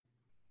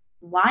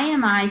why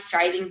am I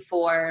striving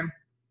for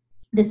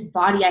this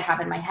body I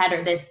have in my head,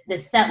 or this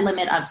set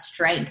limit of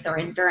strength or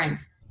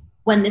endurance,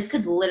 when this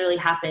could literally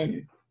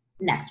happen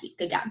next week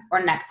again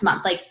or next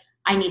month? Like,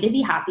 I need to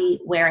be happy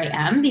where I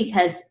am,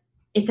 because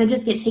it could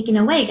just get taken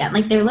away again.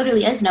 Like, there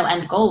literally is no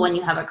end goal when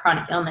you have a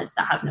chronic illness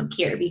that has no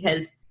cure,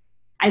 because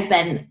I've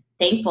been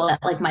thankful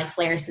that like my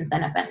flares since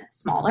then have been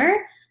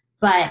smaller,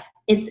 but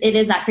it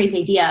is that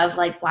crazy idea of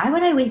like, why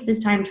would I waste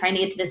this time trying to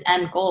get to this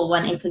end goal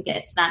when it could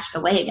get snatched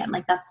away again?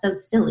 Like, that's so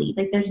silly.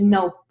 Like, there's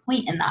no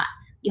point in that.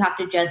 You have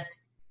to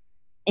just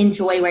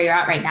enjoy where you're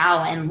at right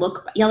now and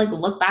look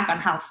back on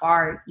how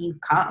far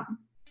you've come.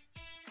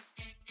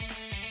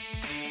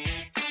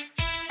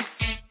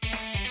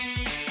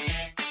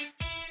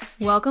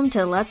 Welcome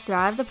to Let's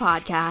Thrive the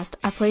podcast,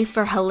 a place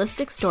for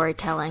holistic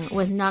storytelling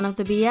with none of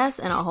the BS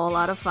and a whole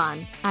lot of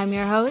fun. I'm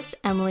your host,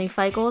 Emily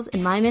Feichels,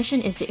 and my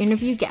mission is to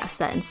interview guests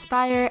that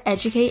inspire,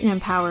 educate, and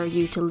empower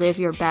you to live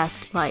your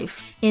best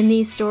life. In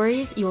these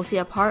stories, you will see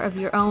a part of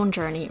your own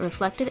journey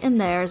reflected in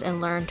theirs and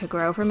learn to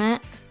grow from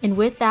it. And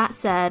with that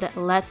said,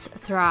 let's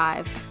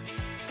thrive.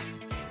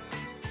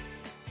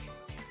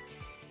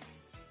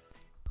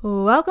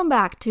 Welcome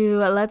back to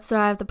Let's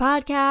Thrive the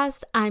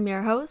podcast. I'm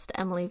your host,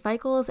 Emily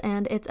Feichels,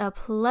 and it's a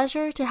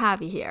pleasure to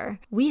have you here.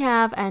 We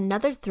have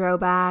another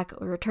throwback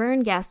return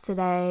guest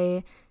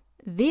today,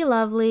 the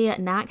lovely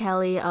Nat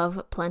Kelly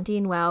of Plenty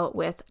and Well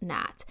with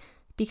Nat.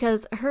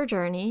 Because her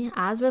journey,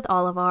 as with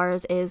all of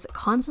ours, is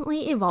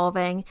constantly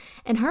evolving,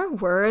 and her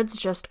words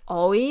just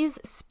always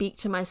speak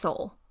to my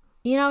soul.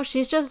 You know,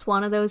 she's just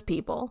one of those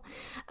people.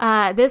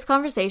 This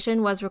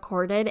conversation was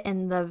recorded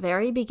in the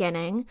very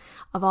beginning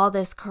of all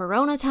this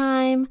Corona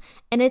time,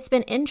 and it's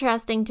been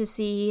interesting to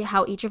see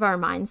how each of our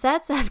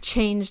mindsets have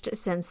changed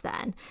since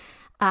then.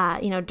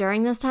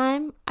 During this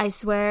time, I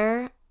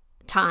swear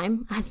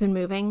time has been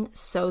moving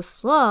so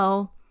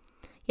slow,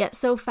 yet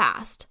so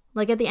fast.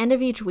 Like at the end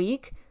of each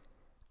week,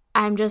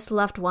 I'm just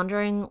left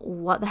wondering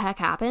what the heck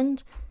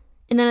happened.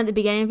 And then at the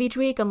beginning of each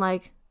week, I'm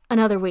like,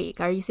 another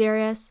week, are you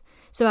serious?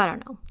 So I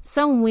don't know,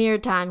 some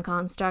weird time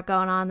construct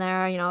going on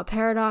there, a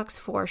paradox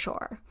for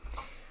sure.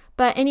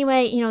 But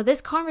anyway,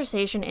 this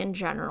conversation in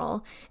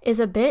general is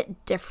a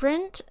bit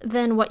different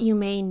than what you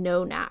may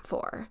know Nat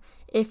for.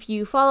 If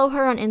you follow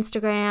her on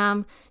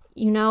Instagram,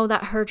 you know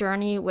that her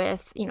journey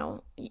with,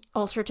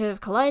 ulcerative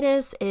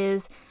colitis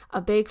is a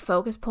big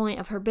focus point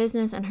of her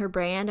business and her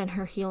brand and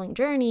her healing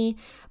journey.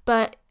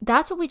 But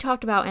that's what we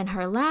talked about in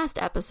her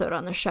last episode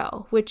on the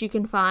show, which you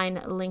can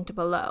find linked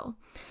below.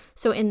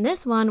 So in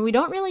this one, we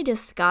don't really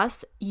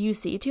discuss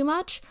UC too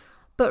much,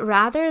 but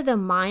rather the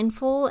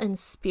mindful and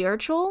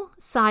spiritual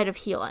side of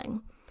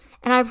healing.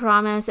 And I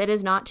promise it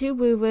is not too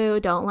woo-woo.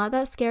 Don't let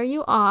that scare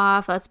you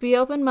off. Let's be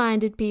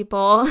open-minded,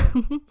 people.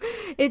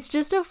 It's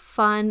just a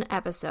fun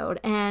episode.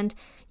 And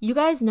you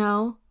guys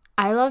know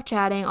I love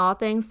chatting all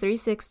things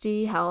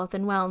 360, health,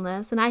 and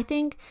wellness. And I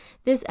think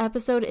this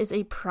episode is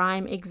a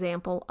prime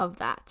example of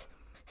that.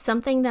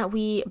 Something that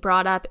we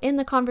brought up in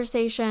the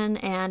conversation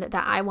and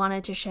that I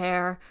wanted to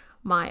share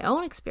my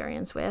own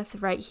experience with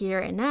right here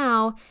and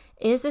now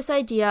is this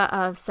idea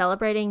of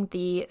celebrating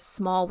the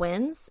small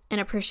wins and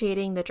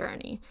appreciating the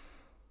journey.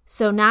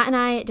 So Nat and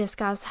I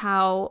discuss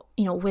how,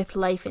 with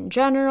life in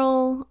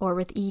general, or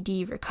with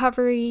ED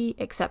recovery,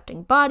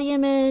 accepting body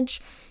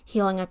image,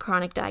 healing a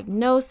chronic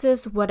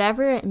diagnosis,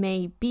 whatever it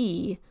may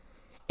be,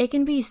 it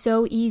can be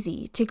so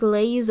easy to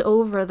glaze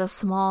over the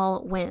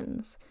small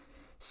wins.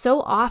 So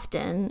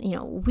often,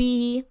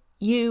 we,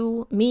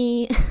 you,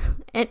 me,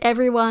 and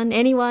everyone,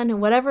 anyone,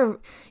 whatever,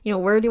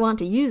 word you want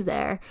to use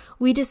there,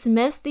 we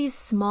dismiss these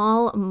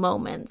small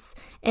moments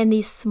and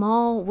these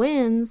small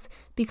wins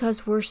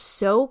because we're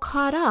so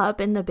caught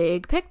up in the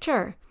big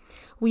picture.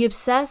 We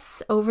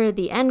obsess over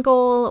the end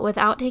goal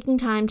without taking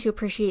time to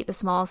appreciate the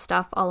small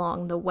stuff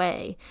along the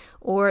way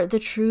or the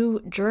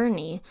true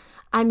journey.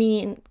 I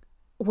mean,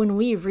 when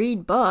we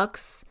read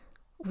books,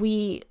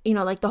 we,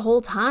 the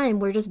whole time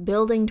we're just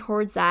building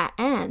towards that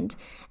end.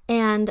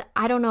 And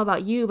I don't know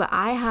about you, but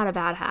I had a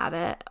bad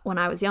habit when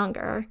I was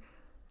younger,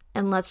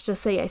 and let's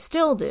just say I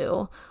still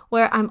do,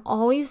 where I'm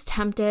always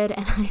tempted,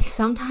 and I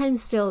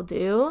sometimes still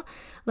do.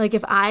 Like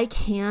if I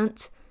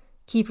can't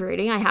keep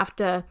reading, I have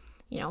to,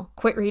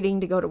 quit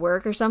reading to go to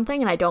work or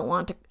something, and I don't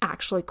want to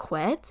actually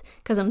quit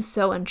because I'm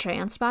so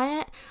entranced by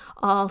it.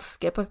 I'll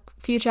skip a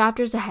few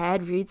chapters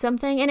ahead, read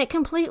something, and it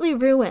completely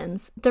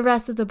ruins the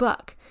rest of the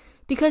book.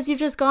 Because you've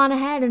just gone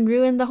ahead and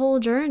ruined the whole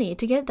journey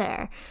to get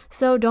there.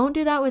 So don't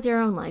do that with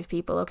your own life,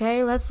 people,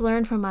 okay? Let's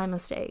learn from my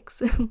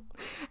mistakes. And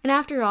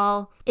after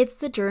all, it's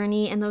the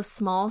journey and those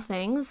small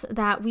things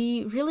that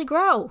we really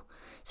grow.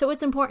 So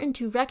it's important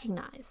to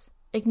recognize,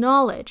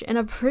 acknowledge, and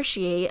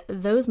appreciate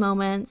those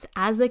moments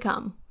as they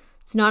come.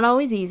 It's not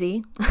always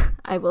easy.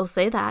 I will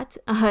say that.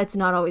 It's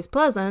not always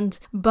pleasant,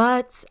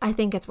 but I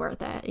think it's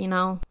worth it,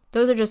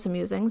 Those are just some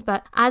musings.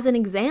 But as an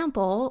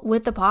example,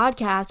 with the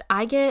podcast,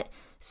 I get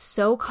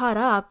so caught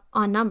up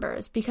on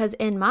numbers because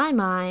in my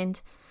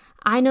mind,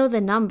 I know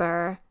the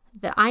number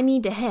that I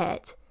need to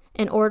hit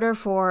in order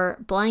for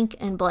blank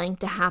and blank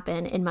to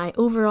happen in my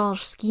overall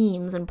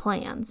schemes and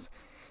plans.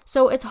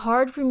 So it's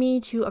hard for me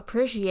to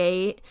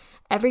appreciate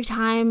every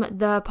time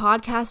the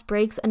podcast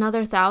breaks another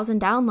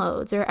 1,000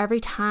 downloads or every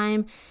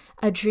time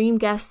a dream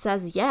guest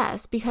says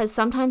yes, because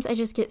sometimes I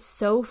just get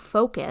so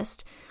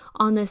focused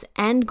on this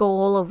end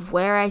goal of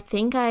where I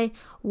think I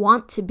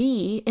want to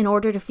be in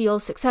order to feel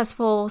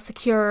successful,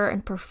 secure,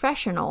 and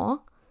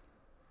professional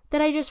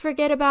that I just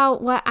forget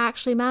about what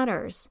actually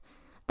matters.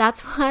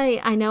 That's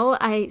why I know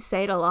I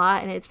say it a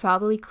lot and it's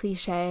probably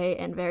cliche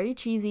and very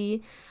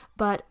cheesy,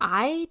 but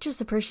I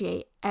just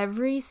appreciate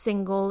every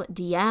single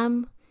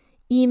DM,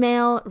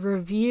 email,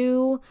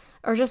 review,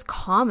 or just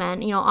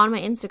comment, on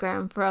my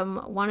Instagram from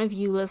one of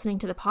you listening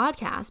to the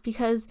podcast,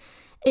 because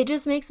it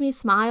just makes me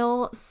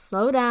smile,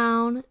 slow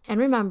down, and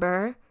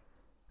remember,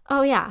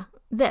 oh yeah,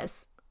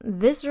 this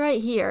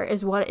right here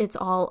is what it's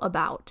all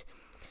about.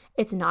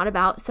 It's not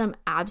about some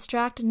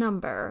abstract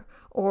number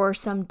or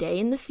some day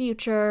in the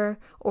future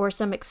or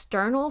some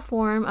external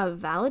form of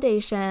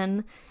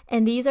validation.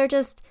 And these are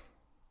just,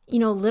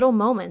 little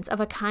moments of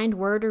a kind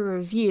word or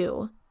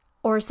review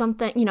or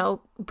something,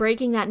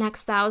 breaking that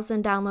next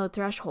 1,000 download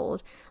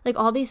threshold. Like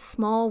all these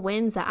small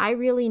wins that I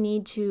really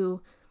need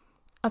to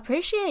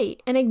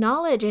appreciate and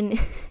acknowledge and,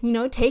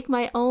 take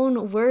my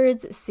own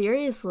words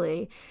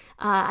seriously.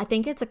 I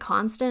think it's a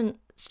constant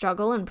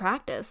struggle and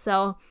practice.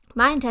 So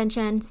my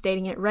intention,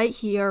 stating it right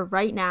here,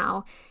 right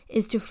now,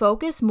 is to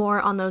focus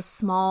more on those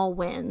small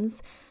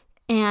wins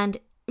and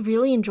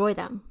really enjoy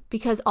them,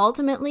 because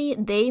ultimately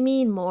they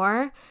mean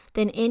more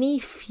than any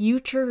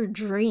future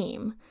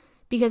dream.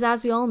 Because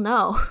as we all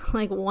know,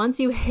 like once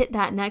you hit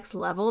that next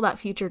level, that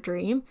future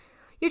dream,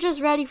 you're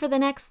just ready for the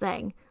next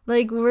thing.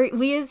 Like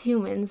we as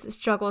humans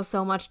struggle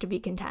so much to be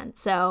content.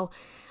 So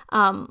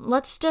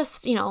let's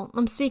just,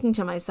 I'm speaking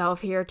to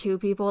myself here too,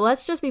 people.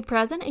 Let's just be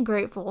present and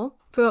grateful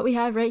for what we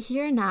have right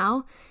here and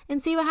now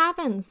and see what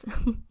happens.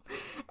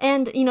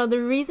 And,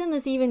 the reason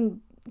this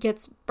even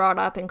gets brought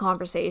up in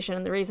conversation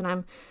and the reason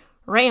I'm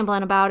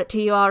rambling about it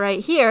to you all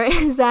right here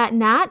is that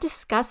Nat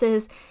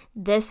discusses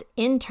this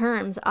in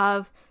terms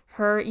of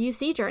her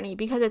UC journey,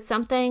 because it's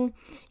something,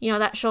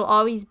 that she'll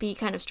always be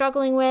kind of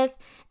struggling with.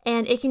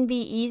 And it can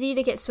be easy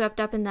to get swept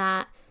up in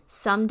that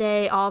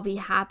someday I'll be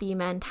happy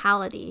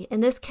mentality.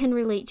 And this can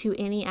relate to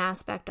any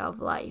aspect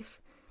of life.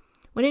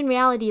 When in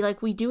reality,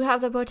 we do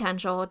have the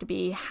potential to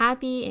be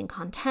happy and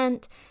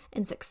content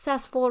and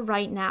successful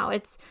right now.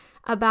 It's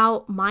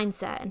about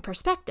mindset and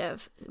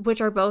perspective, which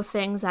are both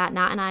things that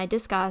Nat and I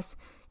discuss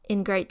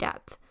in great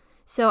depth.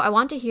 So I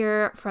want to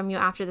hear from you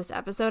after this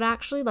episode,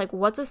 actually,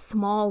 what's a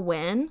small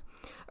win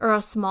or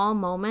a small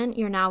moment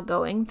you're now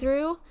going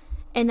through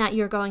and that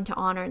you're going to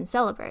honor and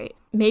celebrate.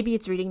 Maybe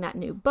it's reading that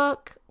new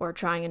book or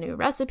trying a new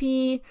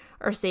recipe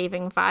or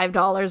saving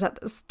 $5 at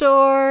the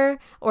store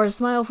or a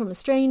smile from a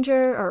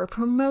stranger or a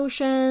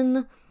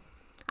promotion.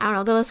 I don't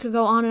know, the list could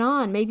go on and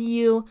on. Maybe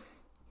you,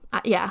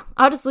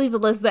 I'll just leave the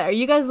list there.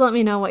 You guys let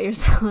me know what you're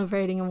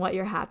celebrating and what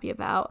you're happy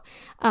about.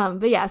 So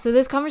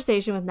this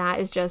conversation with Nat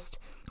is just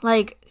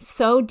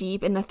so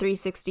deep in the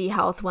 360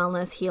 health,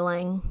 wellness,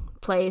 healing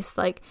place,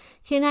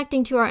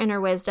 connecting to our inner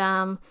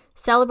wisdom,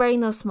 celebrating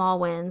those small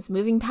wins,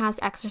 moving past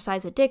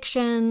exercise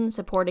addiction,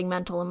 supporting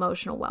mental,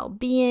 emotional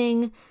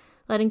well-being,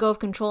 letting go of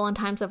control in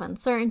times of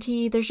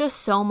uncertainty. There's just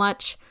so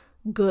much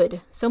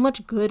good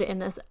in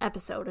this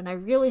episode. And I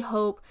really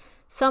hope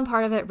some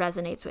part of it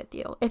resonates with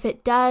you. If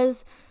it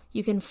does,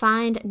 you can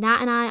find Nat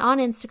and I on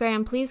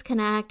Instagram. Please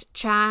connect,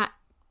 chat,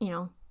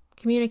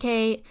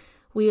 communicate.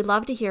 We would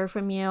love to hear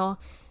from you.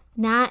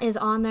 Nat is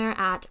on there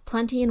at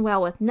Plenty and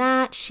Well with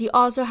Nat. She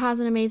also has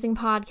an amazing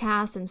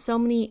podcast and so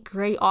many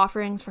great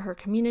offerings for her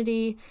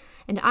community.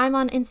 And I'm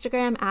on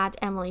Instagram at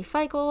Emily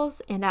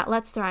Feichels and at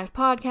Let's Thrive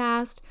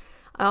Podcast.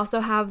 I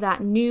also have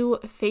that new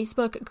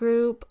Facebook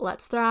group,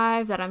 Let's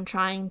Thrive, that I'm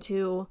trying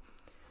to,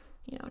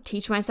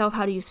 teach myself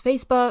how to use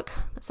Facebook.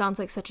 That sounds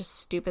like such a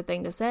stupid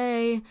thing to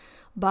say,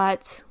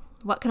 but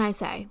what can I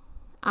say?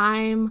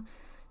 I'm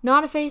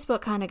not a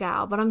Facebook kind of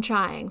gal, but I'm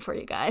trying for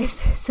you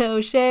guys. So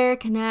share,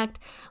 connect,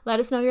 let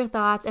us know your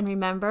thoughts. And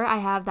remember, I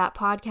have that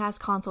podcast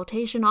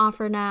consultation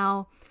offer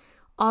now.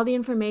 All the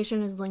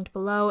information is linked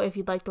below if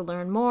you'd like to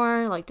learn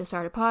more, like to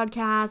start a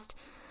podcast.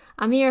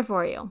 I'm here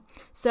for you.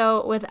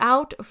 So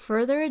without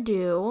further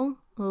ado,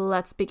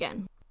 let's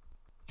begin.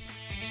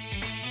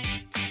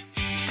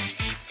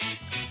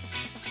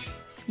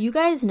 You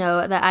guys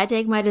know that I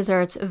take my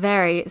desserts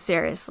very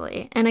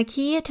seriously, and a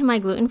key to my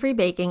gluten-free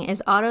baking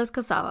is Otto's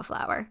cassava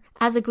flour.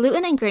 As a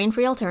gluten and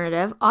grain-free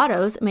alternative,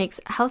 Otto's makes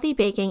healthy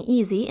baking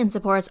easy and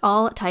supports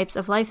all types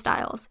of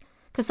lifestyles.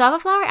 Cassava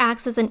flour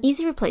acts as an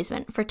easy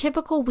replacement for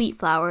typical wheat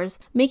flours,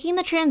 making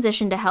the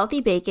transition to healthy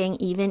baking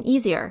even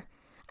easier.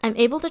 I'm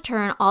able to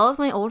turn all of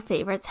my old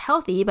favorites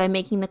healthy by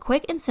making the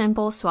quick and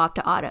simple swap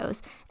to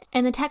Otto's,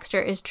 and the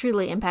texture is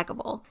truly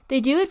impeccable. They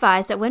do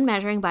advise that when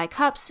measuring by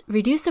cups,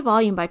 reduce the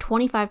volume by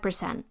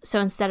 25%, so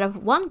instead of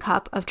 1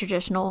 cup of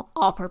traditional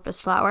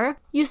all-purpose flour,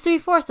 use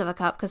 3/4 of a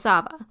cup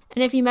cassava.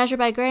 And if you measure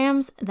by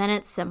grams, then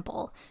it's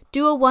simple.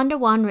 Do a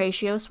 1-to-1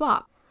 ratio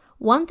swap.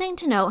 One thing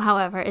to note,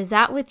 however, is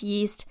that with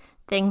yeast,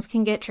 things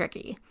can get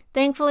tricky.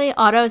 Thankfully,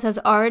 Otto's has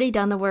already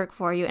done the work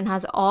for you and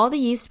has all the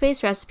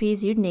yeast-based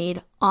recipes you'd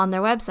need on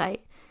their website.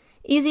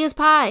 Easy as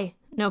pie,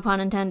 no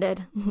pun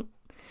intended.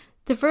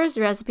 The first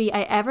recipe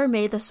I ever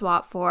made the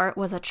swap for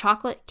was a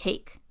chocolate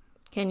cake.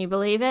 Can you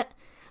believe it?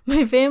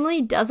 My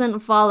family doesn't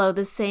follow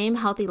the same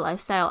healthy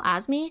lifestyle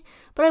as me,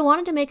 but I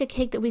wanted to make a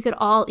cake that we could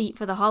all eat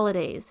for the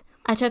holidays.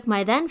 I took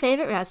my then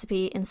favorite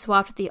recipe and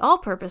swapped the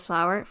all-purpose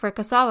flour for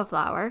cassava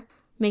flour,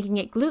 making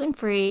it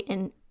gluten-free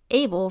and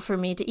able for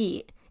me to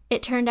eat.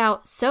 It turned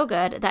out so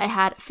good that I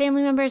had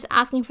family members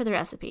asking for the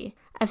recipe.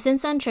 I've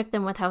since then tricked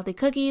them with healthy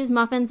cookies,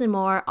 muffins, and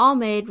more, all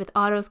made with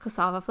Otto's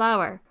cassava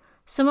flour.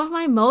 Some of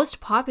my most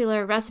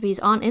popular recipes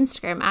on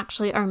Instagram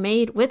actually are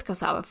made with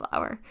cassava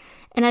flour,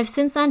 and I've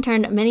since then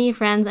turned many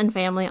friends and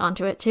family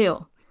onto it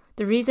too.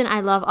 The reason I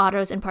love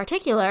Otto's in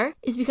particular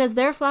is because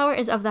their flour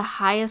is of the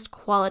highest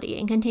quality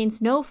and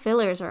contains no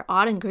fillers or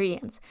odd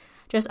ingredients,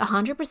 just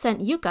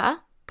 100%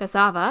 yucca,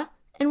 cassava,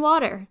 and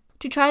water.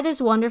 To try this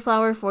wonder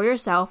flour for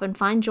yourself and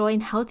find joy in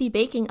healthy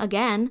baking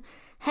again,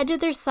 head to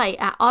their site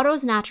at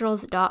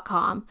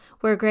ottosnaturals.com,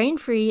 where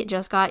grain-free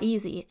just got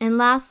easy. And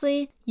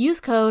lastly,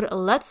 use code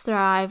Let's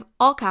Thrive,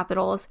 all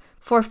capitals,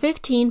 for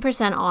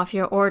 15% off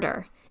your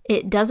order.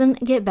 It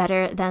doesn't get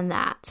better than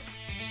that.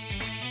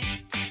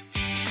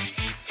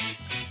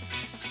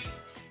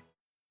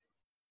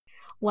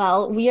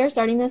 Well, we are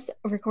starting this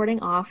recording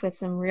off with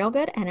some real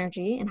good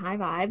energy and high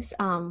vibes.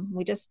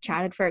 We just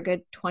chatted for a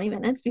good 20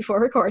 minutes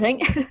before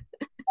recording.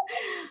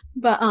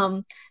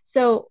 But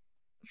so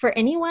for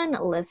anyone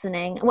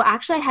listening, well,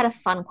 actually I had a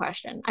fun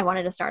question I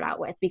wanted to start out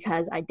with,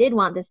 because I did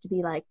want this to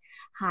be like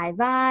high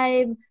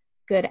vibe,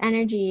 good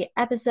energy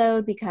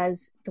episode,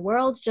 because the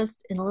world's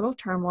just in a little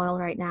turmoil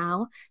right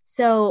now.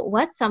 So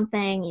what's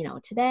something,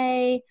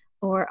 today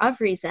or of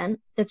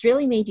recent that's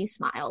really made you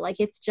smile? Like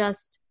it's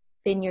just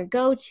been your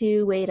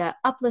go-to way to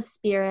uplift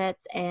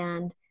spirits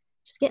and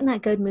just getting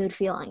that good mood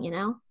feeling,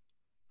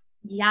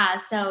 Yeah,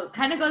 so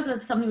kind of goes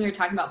with something we were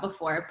talking about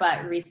before,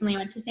 but recently I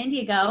went to San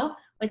Diego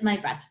with my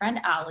best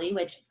friend, Allie,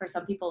 which for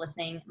some people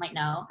listening might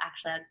know,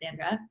 actually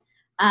Alexandra.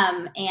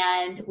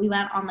 And we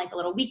went on like a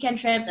little weekend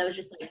trip that was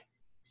just like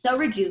so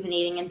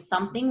rejuvenating, and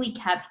something we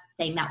kept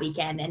saying that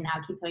weekend and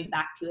now keep coming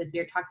back to is we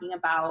were talking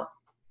about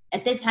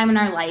at this time in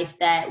our life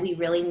that we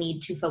really need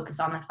to focus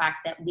on the fact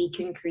that we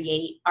can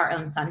create our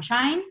own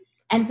sunshine.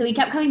 And so we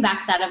kept coming back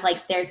to that of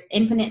like, there's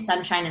infinite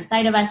sunshine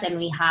inside of us and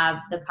we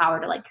have the power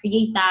to like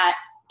create that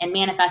and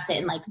manifest it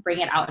and like bring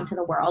it out into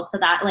the world. So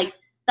that like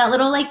that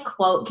little like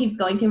quote keeps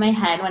going through my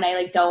head when I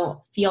like don't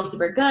feel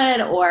super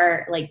good,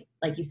 or like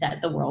you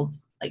said, the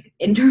world's like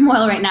in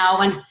turmoil right now.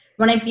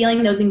 When I'm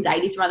feeling those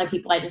anxieties from other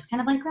people, I just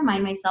kind of like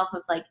remind myself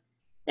of like,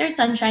 there's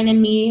sunshine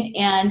in me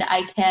and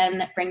I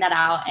can bring that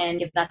out and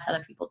give that to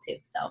other people too.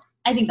 So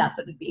I think that's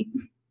what it'd be.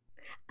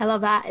 I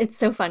love that. It's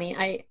so funny.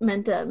 I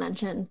meant to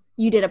mention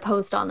you did a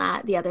post on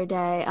that the other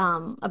day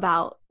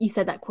about, you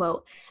said that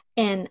quote.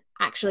 And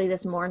actually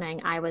this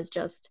morning it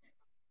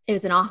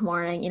was an off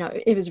morning,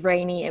 it was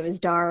rainy, it was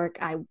dark.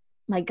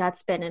 My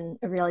gut's been in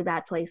a really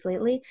bad place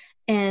lately.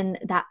 And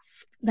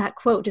that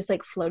quote just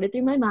like floated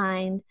through my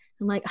mind.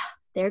 I'm like, oh,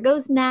 there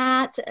goes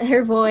Nat,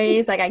 her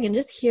voice. Like I can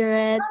just hear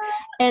it.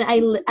 And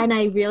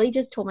I really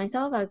just told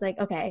myself, I was like,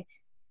 okay,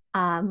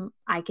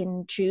 I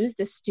can choose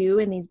to stew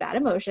in these bad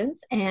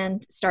emotions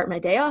and start my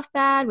day off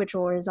bad, which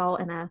will result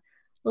in a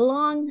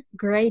long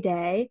gray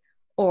day,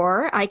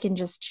 or I can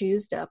just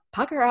choose to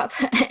pucker up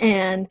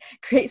and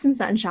create some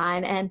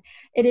sunshine. And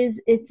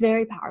it's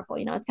very powerful.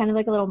 It's kind of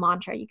like a little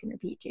mantra you can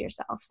repeat to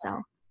yourself.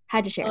 So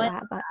had to share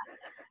that, but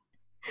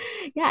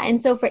yeah. And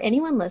so for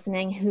anyone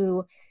listening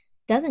who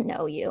doesn't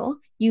know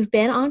you've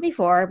been on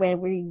before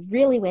when we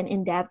really went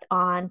in depth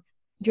on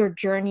your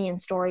journey and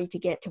story to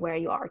get to where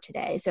you are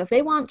today. So if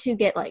they want to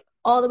get like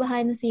all the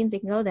behind the scenes, they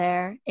can go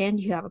there, and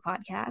you have a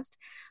podcast.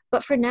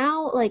 But for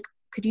now, like,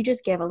 could you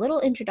just give a little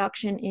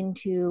introduction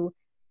into,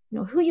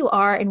 who you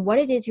are and what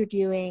it is you're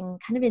doing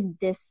kind of in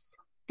this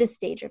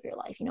stage of your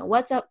life?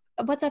 What's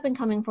up and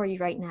coming for you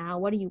right now?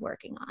 What are you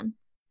working on?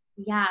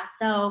 Yeah.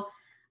 So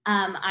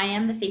I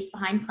am the face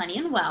behind Plenty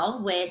and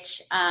Well,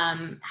 which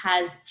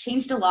has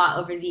changed a lot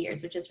over the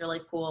years, which is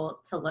really cool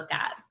to look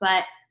at.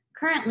 But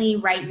currently,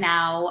 right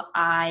now,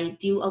 I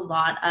do a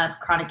lot of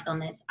chronic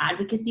illness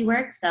advocacy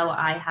work. So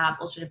I have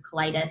ulcerative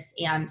colitis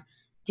and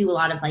do a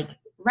lot of like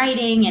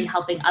writing and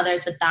helping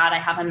others with that. I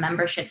have a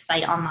membership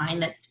site online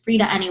that's free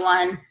to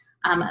anyone.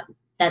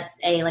 That's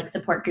a like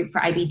support group for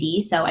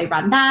IBD. So I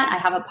run that. I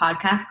have a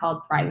podcast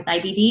called Thrive with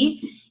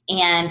IBD,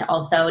 and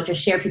also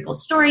just share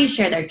people's stories,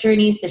 share their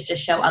journeys,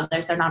 just show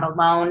others they're not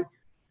alone.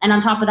 And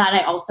on top of that,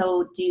 I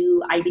also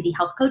do IBD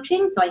health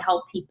coaching. So I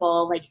help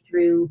people like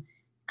through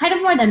kind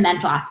of more the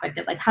mental aspect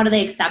of like, how do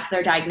they accept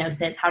their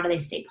diagnosis? How do they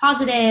stay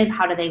positive?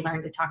 How do they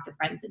learn to talk to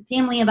friends and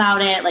family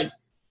about it? Like,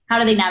 how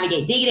do they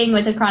navigate dating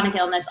with a chronic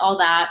illness? All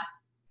that,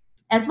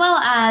 as well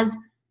as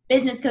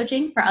business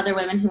coaching for other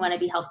women who want to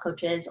be health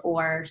coaches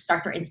or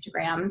start their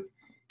Instagrams.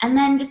 And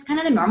then just kind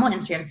of the normal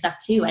Instagram stuff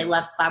too. I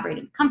love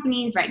collaborating with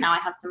companies. Right now I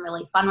have some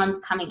really fun ones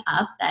coming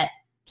up that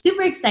I'm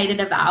super excited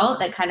about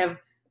that kind of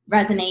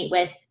resonate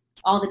with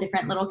all the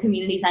different little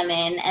communities I'm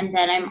in. And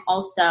then I'm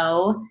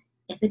also,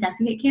 if it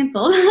doesn't get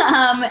canceled,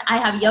 I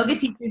have yoga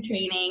teacher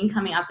training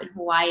coming up in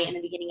Hawaii in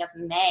the beginning of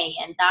May.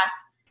 And that's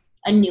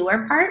a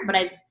newer part, but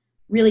I've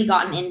really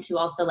gotten into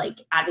also like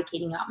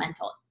advocating about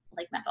mental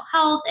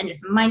health and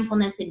just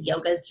mindfulness, and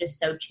yoga has just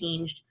so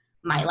changed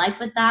my life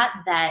with that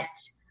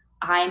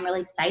I'm really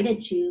excited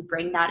to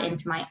bring that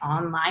into my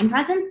online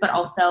presence, but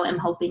also am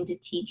hoping to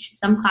teach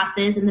some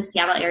classes in the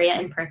Seattle area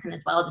in person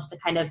as well, just to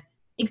kind of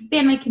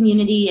expand my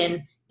community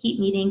and keep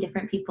meeting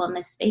different people in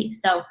this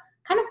space. So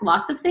kind of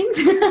lots of things,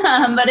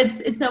 but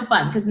it's so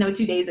fun because no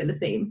 2 days are the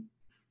same.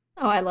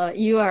 Oh, I love it.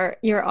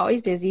 You're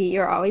always busy.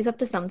 You're always up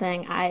to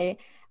something. I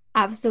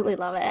absolutely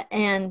love it.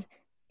 And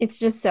it's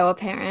just so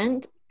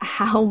apparent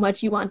how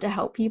much you want to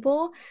help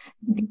people.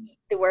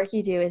 The work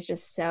you do is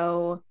just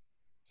so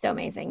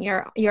amazing.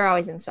 You're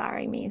always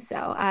inspiring me. So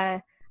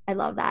I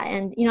love that.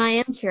 And, I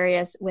am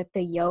curious with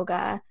the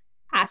yoga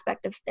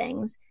aspect of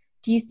things.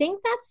 Do you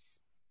think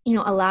that's,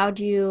 allowed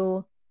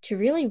you to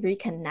really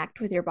reconnect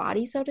with your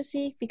body, so to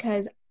speak?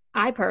 Because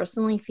I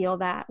personally feel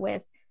that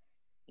with,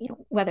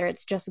 whether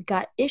it's just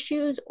gut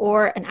issues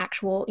or an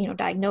actual,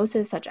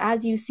 diagnosis such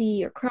as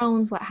UC or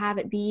Crohn's, what have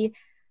it be,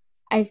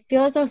 I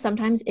feel as though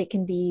sometimes it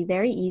can be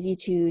very easy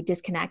to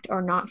disconnect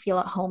or not feel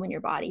at home in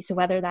your body. So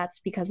whether that's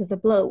because of the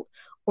bloat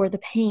or the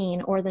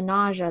pain or the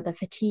nausea, the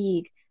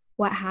fatigue,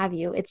 what have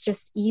you, it's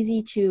just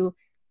easy to,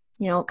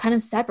 kind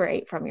of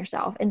separate from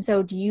yourself. And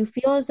so do you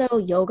feel as though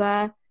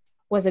yoga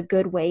was a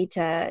good way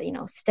to,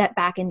 step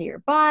back into your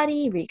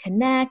body,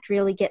 reconnect,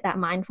 really get that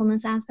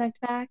mindfulness aspect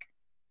back?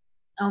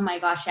 Oh my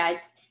gosh, yeah,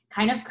 it's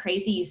kind of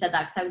crazy you said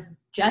that, because I was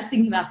just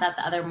thinking about that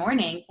the other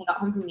morning. So I got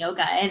home from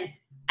yoga and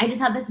I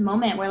just had this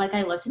moment where like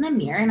I looked in the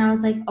mirror and I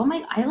was like,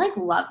 I like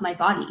love my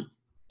body.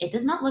 It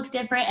does not look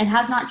different. It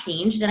has not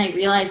changed. And I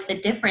realized the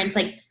difference.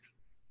 Like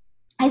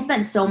I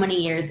spent so many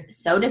years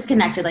so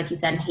disconnected, like you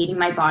said, and hating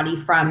my body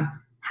from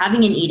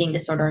having an eating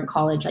disorder in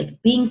college,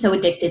 like being so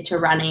addicted to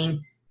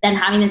running, then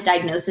having this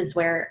diagnosis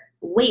where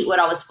weight would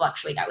always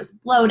fluctuate. I was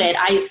bloated.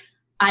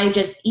 I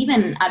just,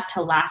 even up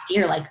to last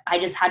year, like I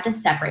just had to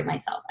separate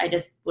myself. I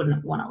just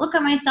wouldn't want to look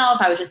at myself.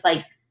 I was just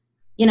like,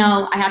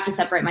 I have to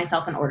separate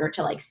myself in order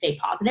to like stay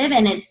positive.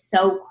 And it's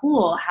so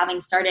cool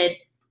having started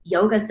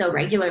yoga so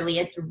regularly.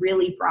 It's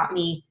really brought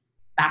me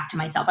back to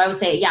myself. I would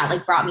say, yeah,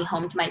 like brought me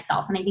home to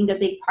myself. And I think a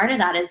big part of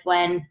that is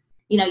when,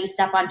 you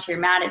step onto your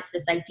mat, it's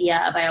this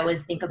idea of, I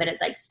always think of it as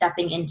like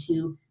stepping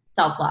into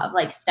self-love,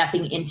 like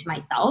stepping into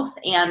myself.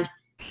 And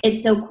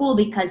it's so cool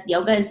because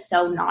yoga is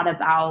so not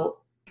about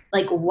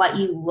like what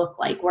you look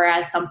like.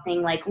 Whereas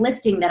something like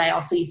lifting that I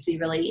also used to be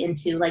really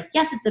into, like,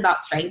 yes, it's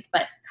about strength,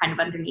 but kind of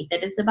underneath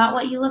it, it's about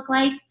what you look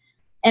like.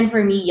 And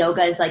for me,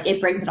 yoga is like,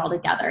 it brings it all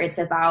together. It's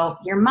about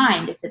your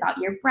mind. It's about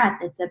your breath.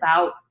 It's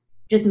about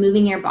just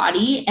moving your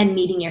body and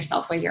meeting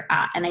yourself where you're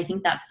at. And I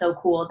think that's so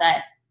cool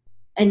that,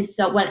 and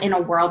so what in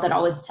a world that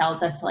always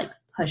tells us to like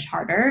push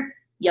harder,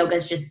 yoga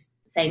is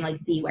just saying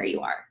like, be where you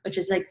are, which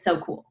is like so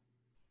cool.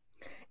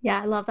 Yeah,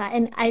 I love that.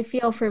 And I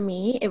feel for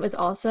me, it was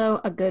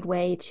also a good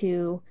way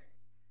to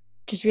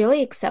just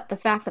really accept the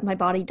fact that my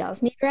body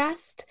does need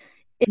rest.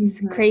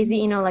 It's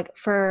crazy, like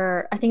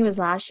I think it was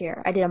last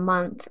year, I did a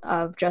month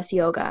of just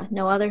yoga,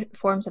 no other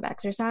forms of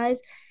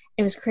exercise.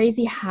 It was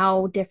crazy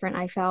how different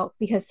I felt,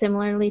 because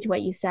similarly to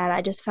what you said,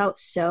 I just felt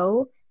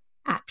so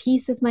at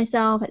peace with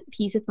myself, at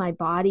peace with my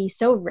body,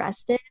 so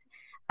rested.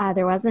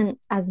 There wasn't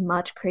as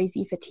much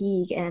crazy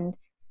fatigue. And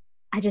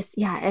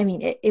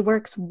it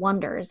works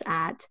wonders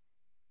at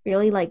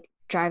really like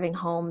driving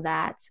home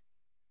that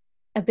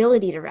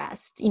ability to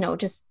rest,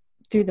 just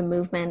through the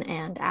movement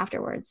and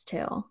afterwards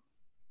too.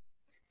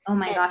 Oh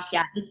my gosh,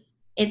 yeah.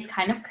 It's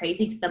kind of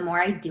crazy because the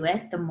more I do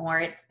it, the more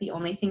it's the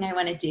only thing I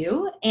want to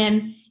do.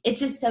 And it's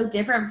just so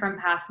different from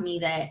past me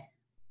that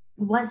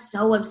was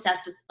so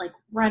obsessed with like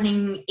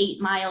running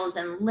 8 miles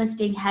and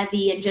lifting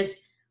heavy, and just,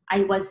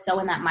 I was so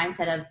in that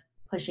mindset of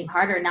pushing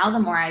harder. Now, the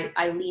more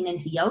I lean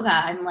into yoga,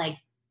 I'm like,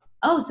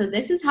 oh, so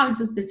this is how I'm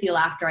supposed to feel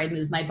after I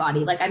move my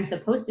body. Like I'm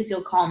supposed to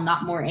feel calm,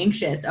 not more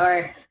anxious,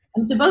 or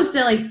I'm supposed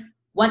to like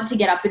want to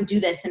get up and do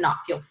this and not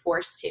feel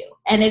forced to.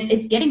 And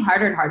it's getting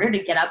harder and harder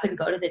to get up and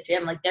go to the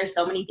gym. Like there's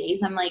so many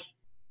days I'm like,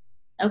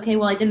 okay,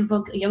 well, I didn't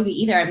book yoga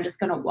either. I'm just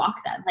going to walk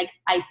then. Like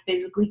I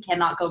physically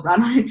cannot go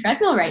run on a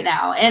treadmill right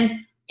now. And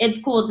it's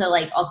cool to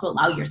like also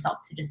allow yourself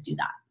to just do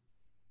that.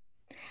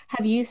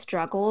 Have you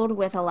struggled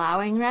with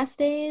allowing rest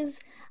days?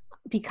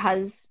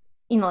 Because,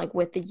 like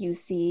with the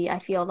UC, I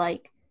feel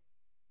like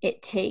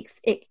it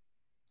takes it,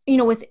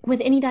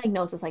 with any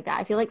diagnosis like that,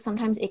 I feel like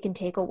sometimes it can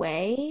take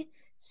away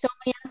so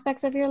many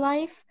aspects of your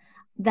life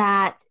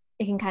that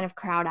it can kind of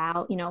crowd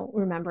out,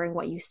 remembering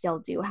what you still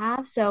do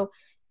have. So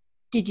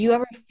did you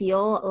ever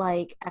feel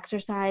like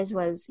exercise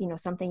was,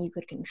 something you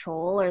could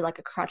control or like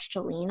a crutch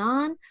to lean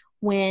on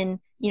when,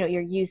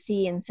 your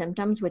UC and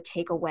symptoms would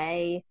take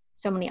away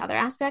so many other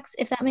aspects,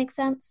 if that makes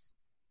sense?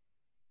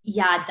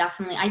 Yeah,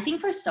 definitely. I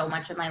think for so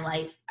much of my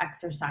life,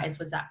 exercise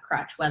was that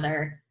crutch,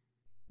 whether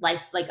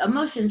life, like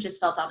emotions just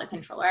felt out of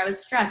control or I was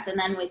stressed. And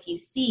then with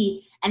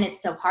UC, and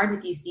it's so hard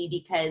with UC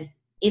because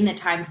in the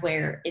times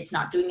where it's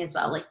not doing as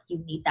well, like you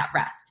need that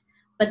rest.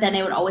 But then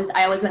I always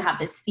would have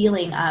this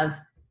feeling of,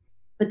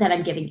 but then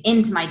I'm giving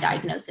in to my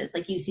diagnosis.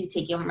 Like UC is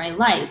taking over my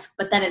life.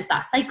 But then it's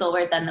that cycle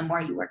where then the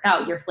more you work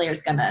out, your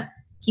flare's gonna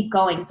keep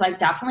going. So I've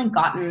definitely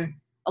gotten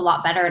a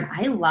lot better. And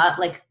I love,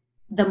 like,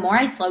 the more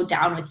I slow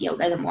down with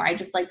yoga, the more I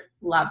just like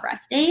love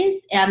rest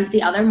days. And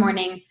the other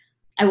morning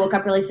I woke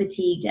up really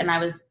fatigued and I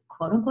was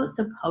quote unquote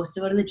supposed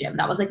to go to the gym.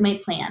 That was like my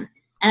plan.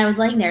 And I was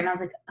laying there and I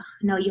was like,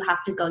 no, you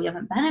have to go. You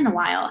haven't been in a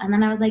while. And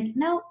then I was like,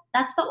 no,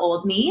 that's the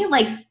old me.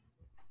 Like,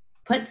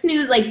 put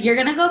snooze, like you're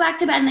going to go back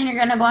to bed and then you're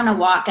going to go on a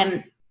walk.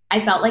 And I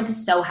felt like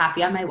so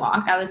happy on my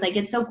walk. I was like,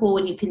 it's so cool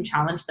when you can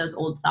challenge those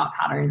old thought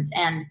patterns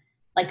and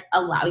like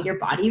allow your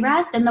body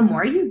rest. And the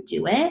more you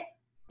do it,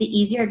 the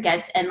easier it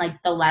gets and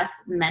like the less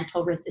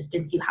mental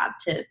resistance you have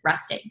to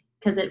resting,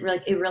 because it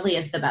really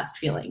is the best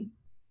feeling.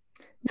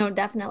 No,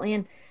 definitely.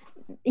 And,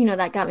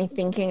 that got me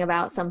thinking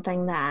about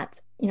something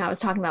that, I was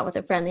talking about with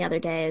a friend the other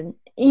day,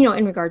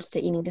 in regards to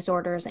eating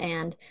disorders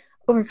and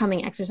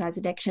overcoming exercise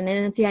addiction.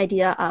 And it's the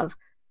idea of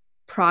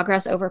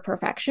progress over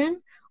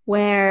perfection,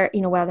 where,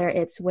 whether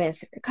it's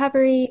with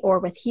recovery or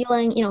with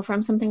healing,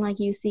 from something like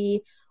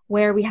UC,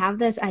 where we have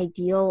this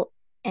ideal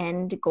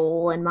end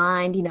goal in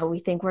mind. We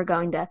think we're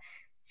going to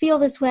feel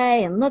this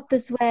way and look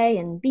this way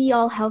and be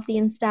all healthy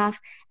and stuff.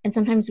 And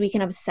sometimes we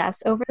can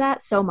obsess over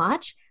that so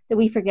much that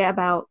we forget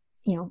about,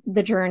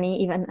 the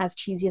journey, even as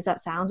cheesy as that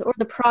sounds, or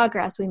the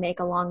progress we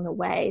make along the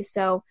way.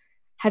 So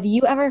have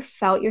you ever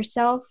felt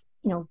yourself,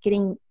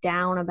 getting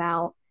down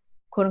about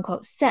quote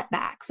unquote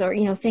setbacks or,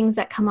 things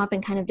that come up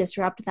and kind of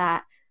disrupt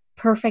that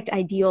perfect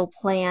ideal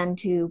plan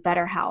to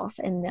better health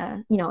in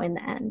the, in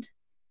the end?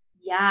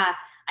 Yeah,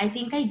 I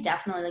think I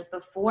definitely, like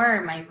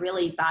before my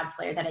really bad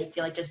flare that I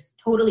feel like just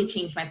totally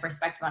changed my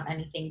perspective on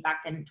anything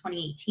back in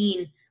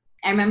 2018.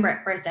 I remember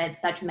at first I had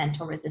such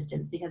mental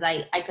resistance because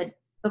I could,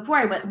 before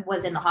I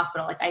was in the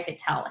hospital, like I could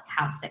tell like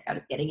how sick I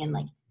was getting and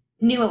like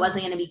knew it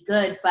wasn't going to be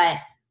good, but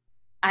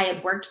I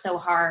had worked so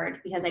hard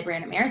because I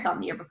ran a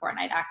marathon the year before and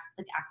I'd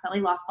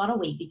accidentally lost a lot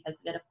of weight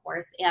because of it, of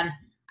course. And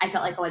I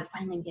felt like, oh, I'm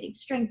finally getting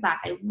strength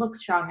back. I look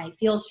strong. I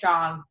feel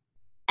strong.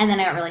 And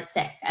then I got really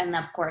sick. And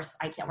of course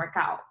I can't work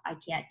out. I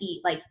can't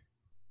eat. Like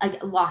I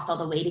lost all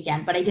the weight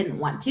again, but I didn't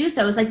want to.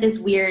 So it was like this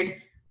weird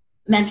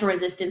mental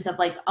resistance of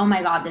like, oh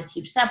my God, this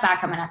huge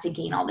setback. I'm going to have to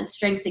gain all this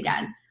strength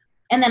again.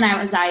 And then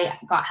as I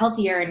got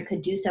healthier and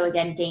could do so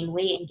again, gain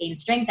weight and gain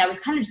strength, I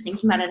was kind of just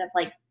thinking about it of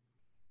like,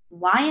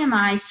 why am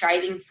I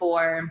striving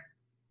for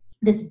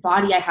this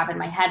body I have in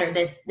my head or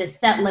this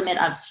set limit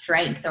of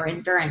strength or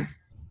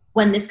endurance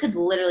when this could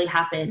literally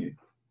happen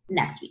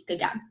next week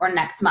again or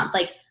next month?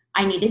 Like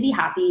I need to be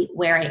happy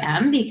where I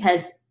am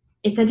because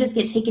it could just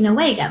get taken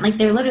away again. Like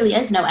there literally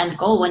is no end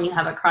goal when you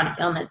have a chronic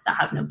illness that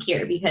has no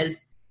cure,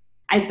 because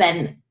I've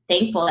been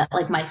thankful that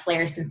like my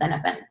flares since then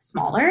have been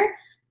smaller,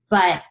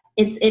 but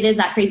it is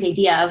that crazy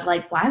idea of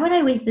like, why would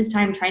I waste this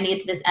time trying to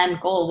get to this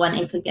end goal when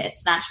it could get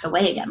snatched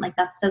away again? Like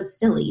that's so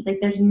silly. Like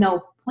there's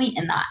no point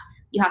in that.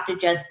 You have to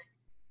just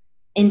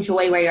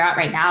enjoy where you're at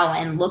right now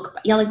and look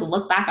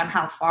back on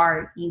how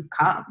far you've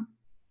come.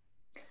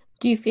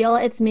 Do you feel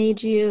it's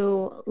made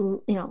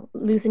you,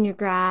 loosen your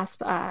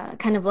grasp,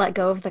 kind of let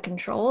go of the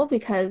control?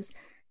 Because,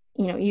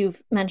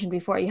 you've mentioned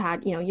before you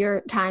had,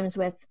 your times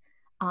with,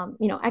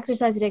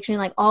 exercise addiction,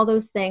 like all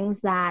those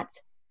things that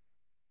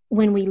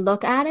when we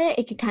look at it,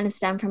 it could kind of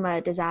stem from a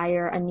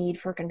desire, a need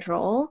for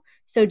control.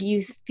 So do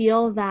you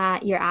feel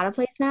that you're at a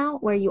place now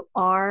where you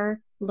are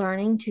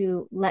learning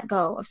to let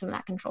go of some of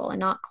that control and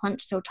not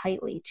clench so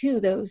tightly to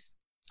those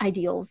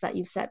ideals that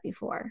you've set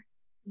before?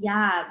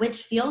 Yeah,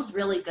 which feels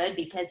really good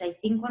because I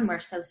think when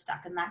we're so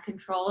stuck in that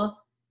control,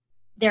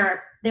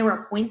 there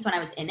were points when I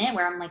was in it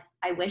where I'm like,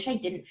 I wish I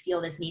didn't feel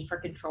this need for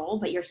control,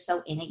 but you're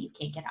so in it, you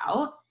can't get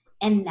out.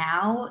 And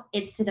now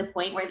it's to the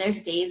point where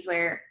there's days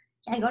where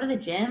I go to the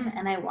gym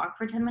and I walk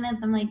for 10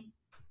 minutes. I'm like,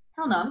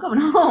 hell no, I'm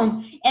going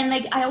home. And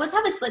like, I always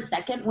have a split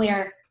second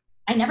where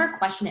I never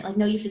question it. Like,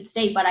 no, you should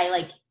stay. But I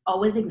like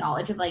always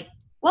acknowledge of like,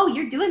 whoa,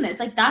 you're doing this.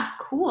 Like, that's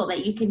cool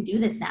that you can do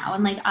this now.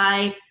 And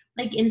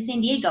like in San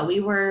Diego,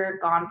 we were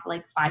gone for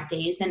like 5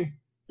 days and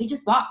we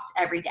just walked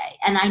every day.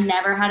 And I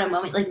never had a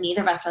moment, like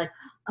neither of us were like,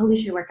 oh, we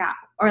should work out.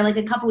 Or like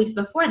a couple weeks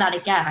before that,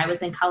 again, I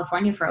was in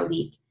California for a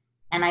week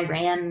and I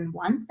ran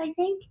once, I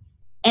think.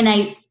 And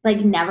I like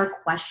never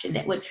questioned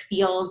it, which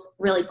feels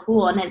really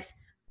cool. And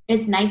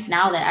it's nice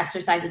now that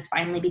exercise has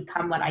finally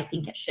become what I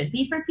think it should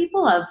be for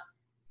people. Of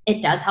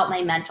it does help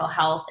my mental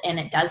health and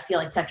it does feel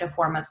like such a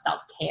form of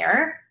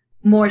self-care,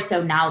 more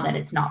so now that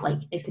it's not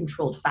like a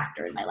controlled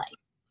factor in my life.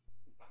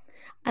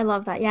 I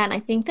love that. Yeah. And I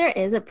think there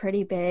is a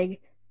pretty big,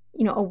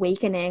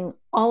 awakening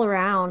all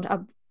around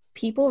of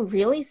people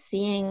really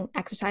seeing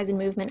exercise and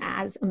movement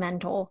as a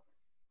mental,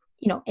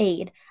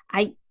 aid.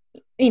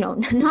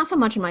 Not so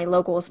much in my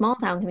local small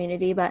town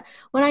community, but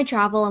when I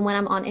travel and when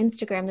I'm on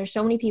Instagram, there's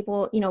so many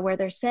people, where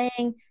they're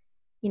saying,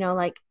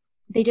 like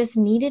they just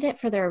needed it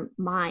for their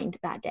mind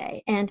that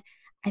day. And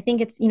I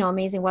think it's,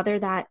 amazing, whether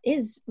that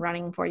is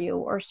running for you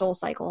or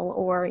SoulCycle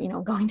or,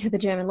 going to the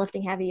gym and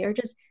lifting heavy or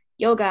just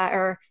yoga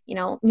or,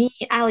 me,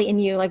 Allie,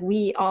 and you, like,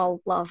 we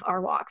all love our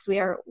walks. We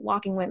are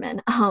walking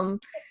women.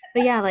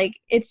 But yeah, like,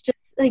 it's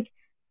just like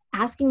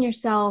asking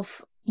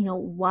yourself,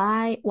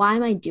 why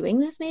am I doing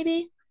this,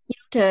 maybe,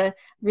 to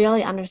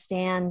really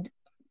understand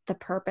the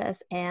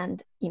purpose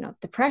and,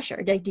 the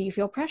pressure. Like, do you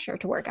feel pressure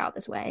to work out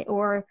this way,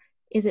 or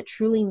is it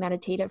truly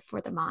meditative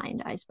for the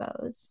mind, I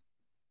suppose?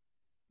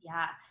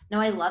 Yeah, no,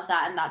 I love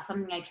that. And that's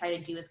something I try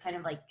to do, is kind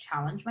of like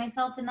challenge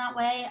myself in that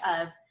way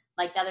of,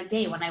 like, the other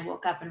day when I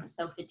woke up and was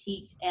so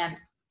fatigued, and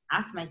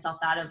asked myself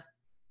that of,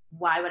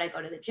 why would I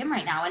go to the gym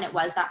right now? And it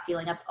was that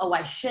feeling of, oh,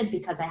 I should,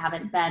 because I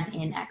haven't been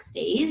in X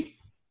days.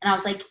 And I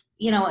was like,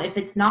 if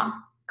it's not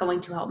going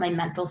to help my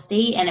mental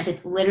state, and if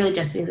it's literally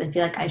just because I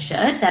feel like I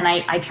should, then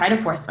I try to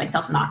force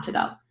myself not to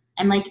go.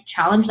 And like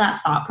challenge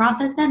that thought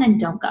process then, and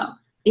don't go.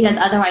 Because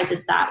otherwise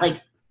it's that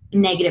like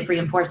negative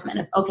reinforcement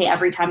of, okay,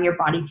 every time your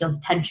body feels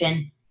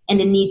tension and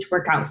a need to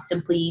work out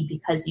simply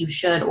because you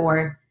should,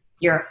 or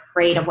you're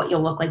afraid of what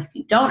you'll look like if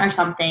you don't or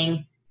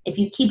something, if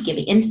you keep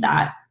giving into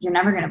that, you're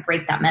never going to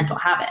break that mental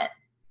habit.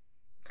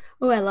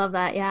 Oh, I love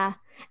that. Yeah.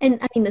 And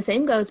I mean, the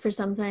same goes for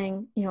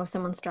something, if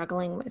someone's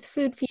struggling with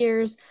food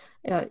fears,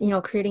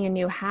 creating a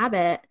new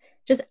habit,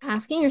 just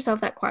asking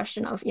yourself that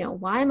question of,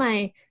 why am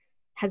I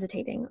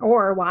hesitating?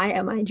 Or why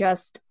am I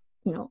just,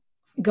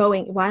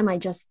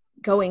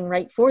 going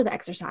right for the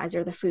exercise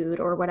or the food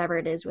or whatever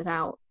it is,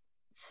 without,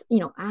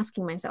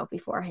 asking myself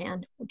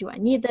beforehand, do I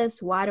need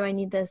this? Why do I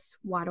need this?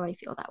 Why do I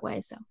feel that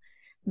way? So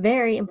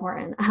very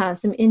important,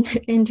 some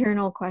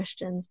internal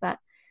questions. But,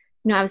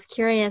 I was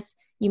curious,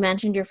 you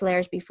mentioned your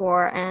flares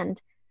before,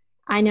 and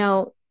I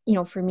know,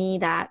 for me,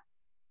 that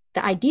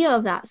the idea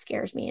of that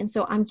scares me. And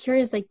so I'm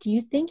curious, like, do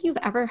you think you've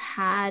ever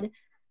had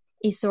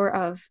a sort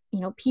of,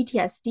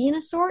 PTSD in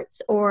a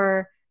sorts,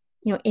 or,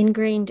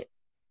 ingrained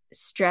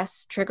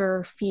stress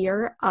trigger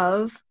fear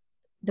of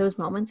those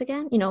moments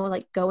again,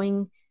 like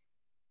going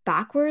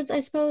backwards, I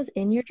suppose,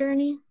 in your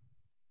journey?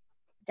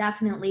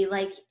 Definitely.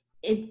 Like,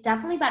 it's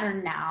definitely better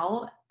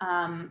now.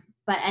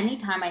 But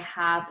anytime I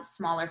have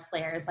smaller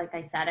flares, like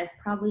I said, I've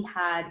probably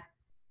had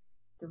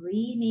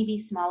 3 maybe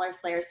smaller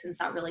flares since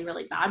that really,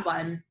 really bad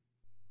one.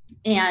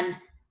 And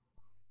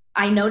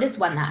I notice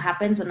when that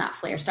happens, when that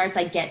flare starts,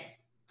 of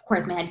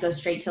course, my head goes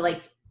straight to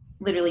like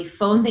literally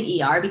phone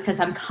the ER, because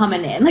I'm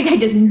coming in. Like, I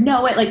just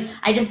know it. Like,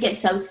 I just get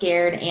so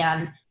scared,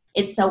 and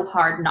it's so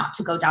hard not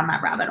to go down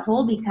that rabbit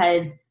hole,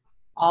 because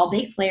all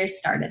big flares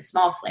start as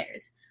small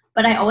flares.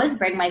 But I always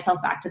bring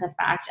myself back to the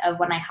fact of,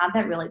 when I had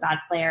that really bad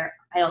flare,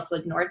 I also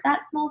ignored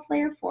that small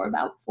flare for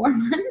about 4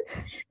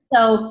 months.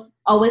 So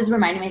always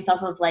reminding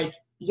myself of, like,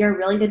 you're a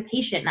really good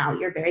patient now.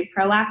 You're very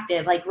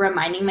proactive. Like,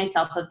 reminding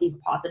myself of these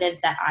positives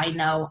that I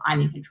know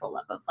I'm in control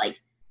of like,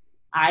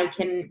 I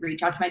can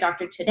reach out to my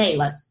doctor today.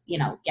 Let's,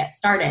 get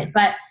started.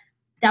 But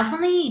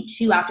definitely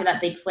too, after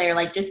that big flare,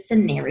 like, just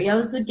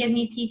scenarios would give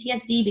me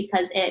PTSD,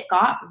 because it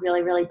got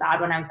really, really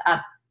bad when I was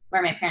up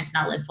where my parents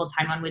now live full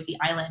time on Whidbey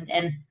Island.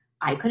 And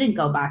I couldn't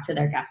go back to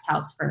their guest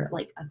house for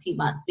like a few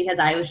months, because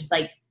I was just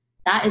like,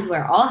 that is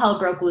where all hell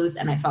broke loose,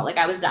 and I felt like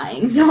I was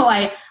dying. So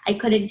I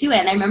couldn't do it.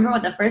 And I remember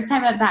when the first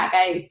time I went back,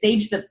 I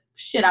saged the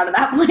shit out of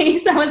that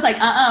place. I was like,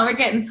 we're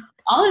getting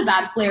all the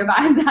bad flare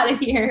vibes out of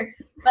here.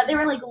 But there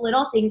were like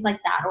little things like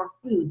that, or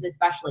foods,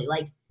 especially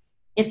like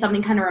if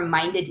something kind of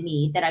reminded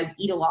me that I would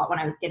eat a lot when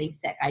I was getting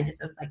sick, I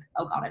was like,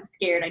 oh God, I'm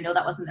scared. I know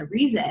that wasn't the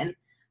reason,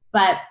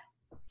 but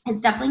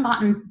it's definitely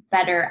gotten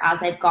better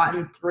as I've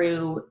gotten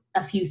through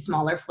a few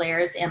smaller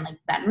flares and like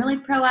been really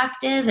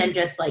proactive and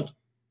just like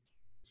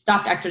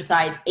stopped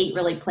exercise, ate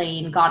really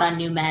plain, got on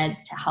new meds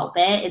to help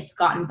it. It's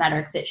gotten better,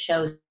 because it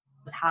shows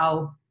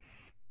how,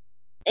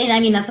 and I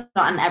mean, that's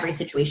not in every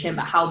situation,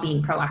 but how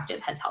being proactive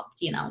has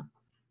helped, Yeah.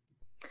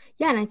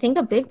 And I think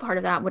a big part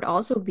of that would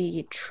also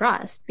be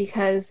trust,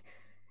 because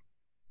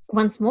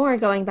once more,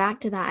 going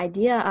back to that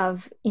idea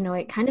of,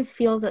 it kind of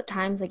feels at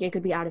times like it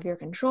could be out of your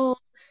control.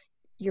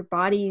 Your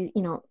body,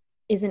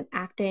 isn't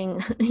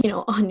acting,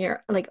 on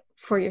your, like,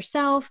 for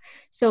yourself.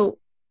 So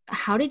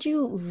how did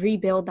you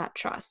rebuild that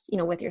trust,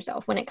 with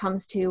yourself when it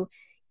comes to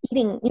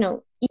eating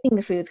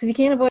the foods? Because you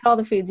can't avoid all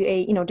the foods you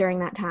ate, during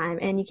that time,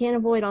 and you can't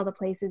avoid all the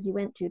places you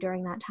went to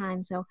during that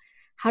time. So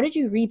how did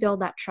you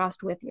rebuild that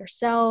trust with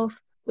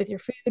yourself, with your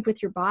food,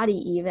 with your body,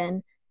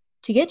 even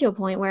to get to a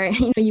point where,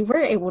 you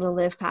were able to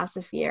live past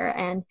the fear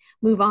and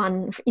move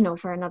on,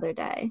 for another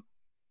day?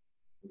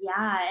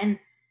 Yeah. And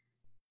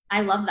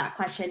I love that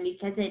question,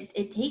 because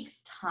it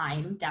takes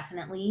time,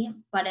 definitely,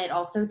 but it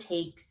also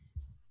takes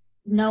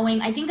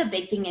knowing. I think a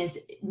big thing is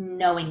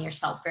knowing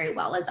yourself very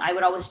well. As I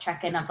would always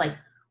check in of like,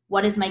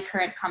 what is my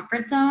current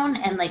comfort zone,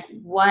 and like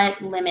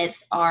what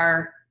limits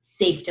are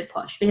safe to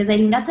push? Because I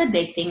think that's a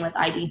big thing with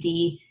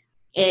IBD,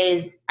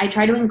 is I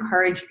try to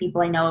encourage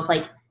people I know of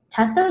like,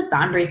 test those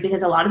boundaries,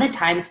 because a lot of the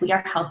times we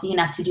are healthy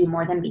enough to do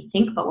more than we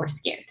think, but we're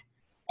scared.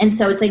 And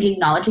so it's like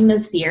acknowledging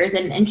those fears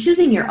and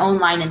choosing your own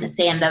line in the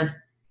sand of,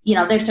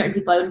 there's certain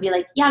people I would be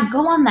like, yeah,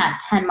 go on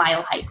that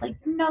 10-mile hike. Like,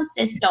 no,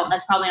 sis, don't.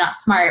 That's probably not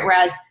smart.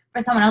 Whereas for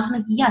someone else, I'm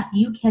like, yes,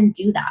 you can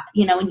do that,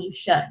 and you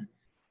should.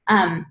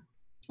 And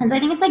so I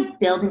think it's like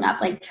building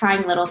up, like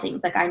trying little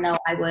things. Like I know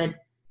I would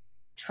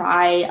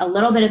try a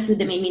little bit of food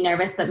that made me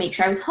nervous, but make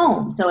sure I was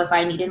home. So if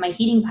I needed my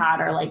heating pad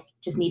or like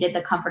just needed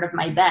the comfort of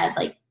my bed,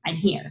 like I'm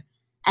here.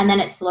 And then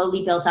it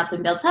slowly built up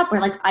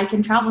where like I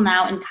can travel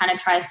now and kind of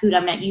try a food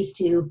I'm not used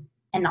to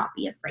and not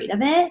be afraid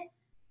of it.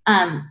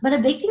 But a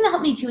big thing that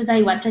helped me too is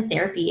I went to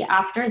therapy.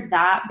 After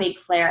that big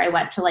flare, I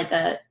went to like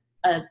a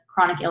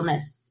chronic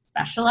illness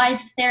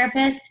specialized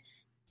therapist.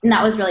 And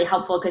that was really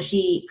helpful because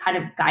she kind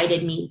of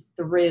guided me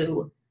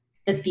through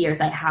the fears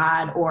I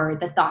had or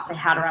the thoughts I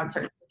had around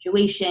certain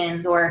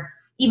situations, or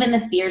even the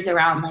fears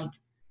around like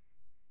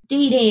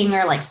dating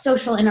or like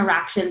social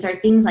interactions or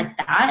things like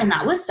that. And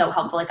that was so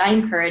helpful. Like I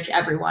encourage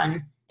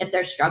everyone, if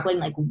they're struggling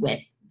like with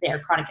their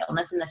chronic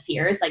illness and the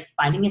fears, like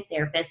finding a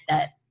therapist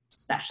that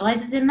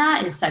specializes in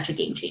that is such a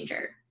game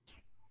changer.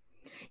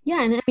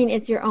 Yeah. And I mean,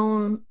 it's your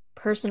own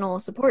personal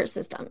support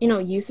system.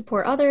 You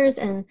support others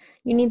and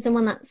you need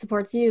someone that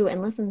supports you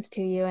and listens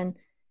to you. And,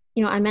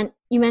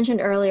 you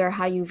mentioned earlier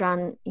how you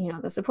run,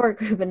 the support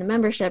group and the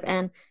membership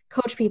and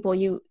coach people.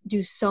 You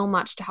do so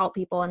much to help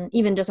people, and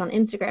even just on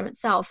Instagram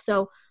itself.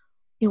 So,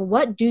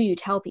 what do you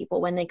tell people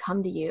when they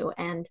come to you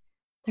and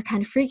they're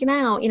kind of freaking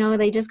out?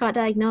 They just got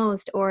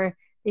diagnosed or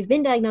they've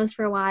been diagnosed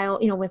for a while,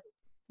 with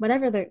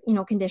whatever the,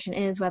 condition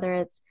is, whether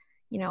it's,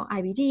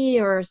 IBD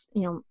or,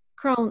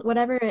 Crohn,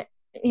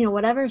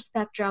 whatever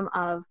spectrum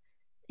of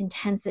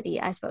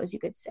intensity, I suppose you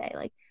could say.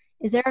 Like,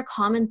 is there a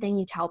common thing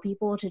you tell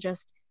people to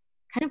just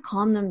kind of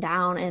calm them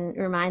down and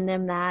remind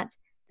them that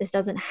this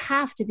doesn't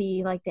have to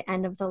be like the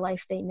end of the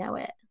life they know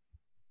it?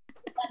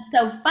 That's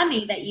so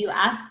funny that you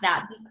ask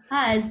that,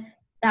 because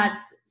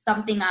that's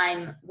something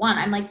I'm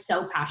like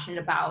so passionate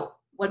about.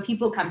 When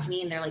people come to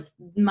me and they're like,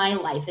 my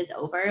life is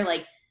over,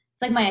 like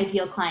it's like my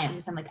ideal client,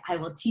 because I'm like, I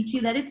will teach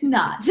you that it's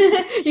not.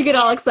 You get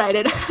all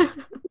excited. Yeah,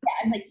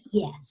 I'm like,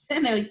 yes.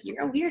 And they're like,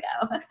 you're a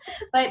weirdo.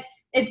 But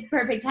it's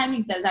perfect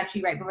timing. So I was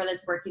actually right before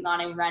this working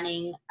on and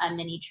running a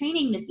mini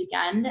training this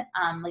weekend,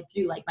 like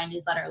through like my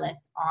newsletter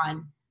list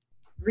on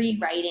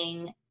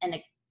rewriting and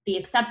the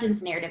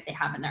acceptance narrative they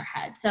have in their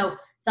head. So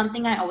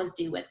something I always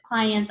do with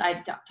clients,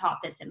 I've taught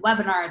this in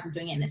webinars, I'm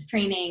doing it in this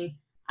training,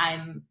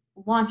 I'm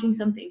launching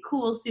something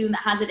cool soon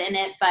that has it in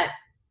it. But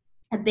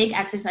a big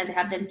exercise I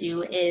have them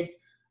do is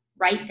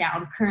write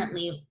down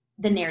currently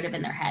the narrative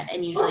in their head.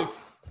 And usually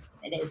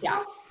it is,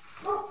 yeah.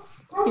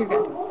 You're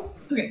good.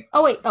 Okay.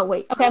 Oh,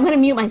 wait. Okay, I'm going to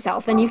mute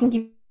myself, then you can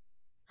keep.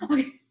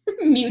 Okay.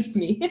 Mutes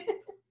me.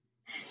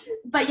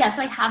 But yeah,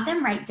 so I have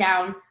them write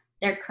down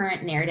their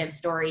current narrative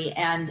story.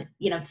 And,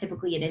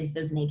 typically it is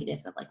those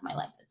negatives of like, my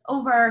life is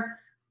over.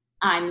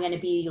 I'm going to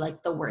be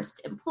like the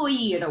worst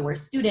employee or the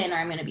worst student, or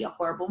I'm going to be a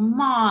horrible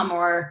mom,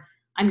 or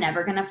I'm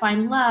never going to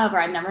find love,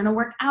 or I'm never going to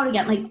work out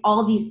again. Like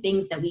all these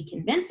things that we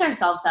convince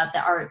ourselves of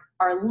that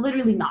are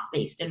literally not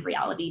based in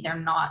reality. They're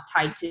not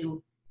tied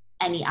to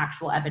any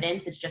actual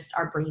evidence. It's just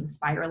our brain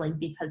spiraling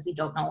because we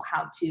don't know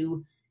how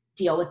to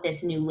deal with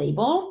this new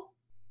label.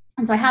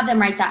 And so I have them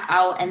write that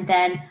out, and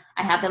then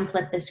I have them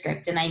flip the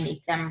script and I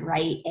make them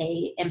write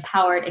a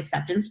empowered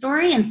acceptance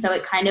story. And so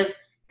it kind of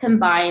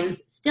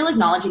combines still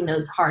acknowledging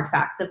those hard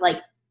facts of like,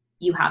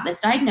 you have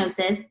this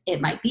diagnosis,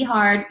 it might be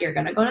hard, you're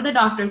going to go to the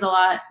doctors a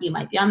lot, you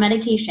might be on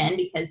medication,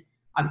 because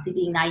obviously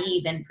being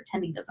naive and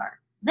pretending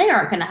they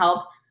aren't going to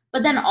help.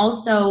 But then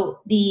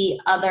also the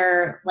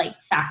other like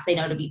facts they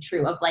know to be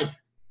true of like,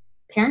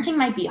 parenting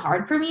might be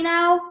hard for me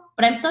now,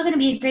 but I'm still going to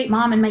be a great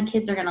mom and my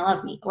kids are going to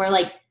love me. Or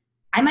like,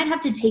 I might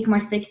have to take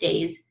more sick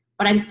days,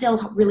 but I'm still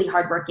really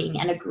hardworking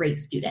and a great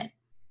student.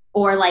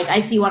 Or like, I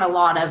see one a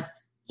lot of,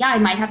 yeah, I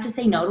might have to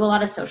say no to a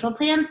lot of social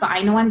plans, but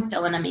I know I'm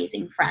still an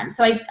amazing friend.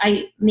 So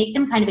I make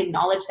them kind of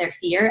acknowledge their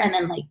fear and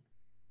then like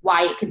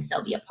why it can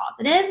still be a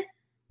positive.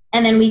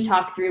 And then we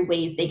talk through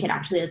ways they can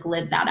actually like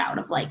live that out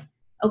of like,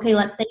 okay,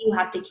 let's say you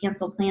have to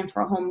cancel plans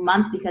for a whole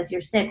month because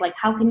you're sick. Like,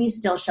 how can you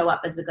still show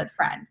up as a good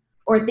friend?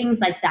 Or things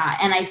like that.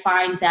 And I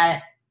find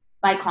that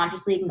by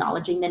consciously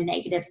acknowledging the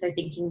negatives they're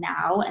thinking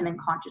now and then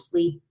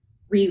consciously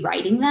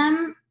rewriting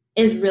them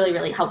is really,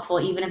 really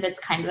helpful, even if it's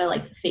kind of a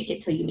like fake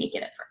it till you make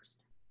it at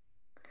first.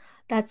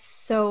 That's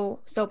so,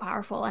 so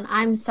powerful. And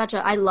I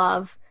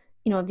love,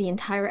 the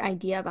entire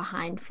idea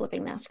behind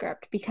flipping that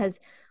script, because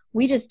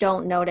we just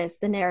don't notice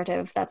the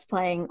narrative that's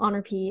playing on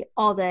repeat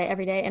all day,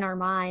 every day in our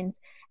minds.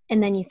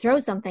 And then you throw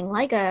something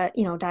like a,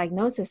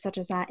 diagnosis such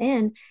as that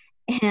in,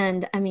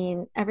 and I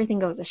mean, everything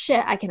goes to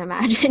shit, I can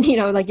imagine,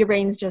 like your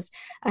brain's just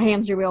a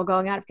hamster wheel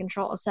going out of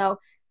control. So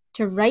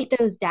to write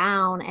those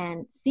down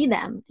and see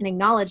them and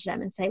acknowledge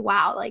them and say,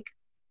 wow, like,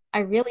 I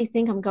really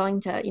think I'm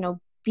going to,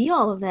 be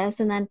all of this.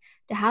 And then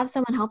to have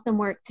someone help them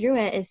work through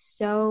it is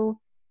so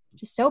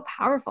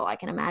powerful, I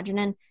can imagine.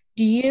 And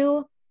do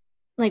you,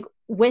 like,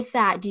 with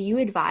that, do you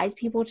advise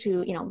people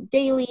to,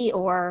 daily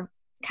or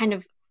kind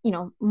of,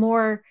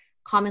 more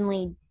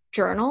commonly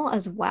journal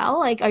as well?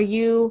 Like, are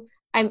you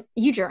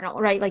you journal,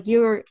 right? Like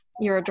you're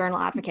a journal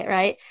advocate,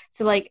 right?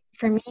 So like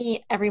for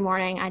me, every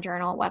morning I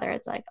journal, whether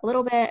it's like a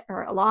little bit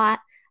or a lot.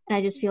 And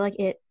I just feel like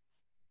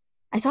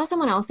I saw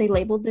someone else, they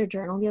labeled their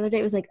journal the other day.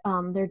 It was like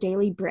their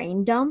daily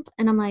brain dump.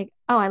 And I'm like,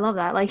 oh, I love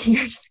that. Like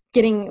you're just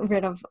getting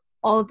rid of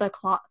all of the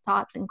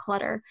thoughts and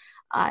clutter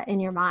in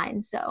your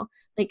mind. So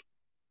like,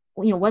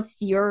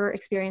 what's your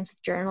experience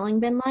with journaling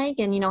been like?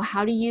 And,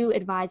 how do you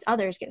advise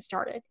others get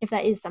started if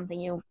that is something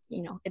you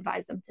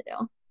advise them to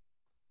do?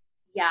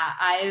 Yeah,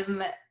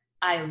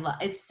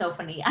 it's so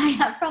funny. I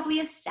have probably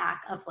a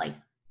stack of like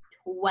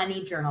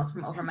 20 journals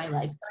from over my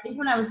life, starting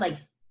when I was like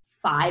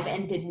 5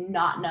 and did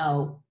not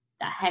know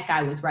the heck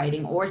I was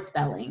writing or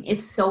spelling.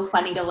 It's so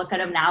funny to look at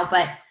them now,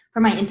 but for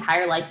my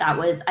entire life,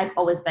 I've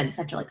always been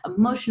such a like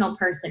emotional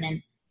person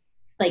and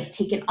like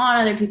taken on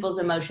other people's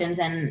emotions.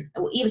 And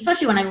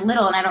especially when I'm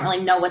little and I don't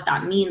really know what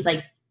that means,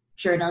 like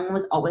journaling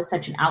was always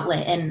such an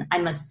outlet. And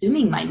I'm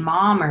assuming my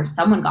mom or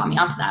someone got me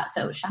onto that.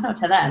 So shout out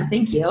to them.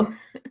 Thank you.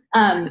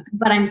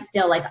 But I'm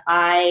still like,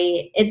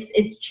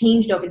 it's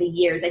changed over the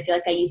years. I feel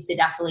like I used to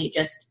definitely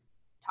just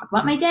talk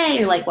about my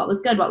day or like what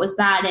was good, what was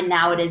bad. And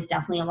now it is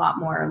definitely a lot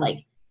more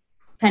like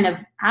kind of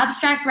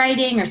abstract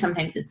writing, or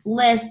sometimes it's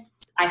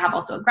lists. I have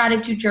also a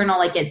gratitude journal.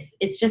 Like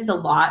it's just a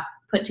lot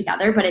put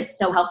together, but it's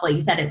so helpful. Like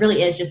you said, it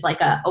really is just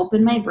like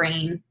open my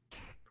brain,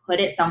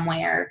 put it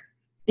somewhere.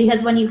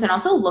 Because when you can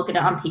also look at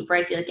it on paper,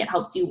 I feel like it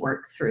helps you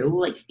work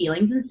through like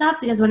feelings and stuff.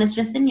 Because when it's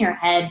just in your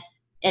head,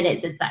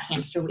 it's that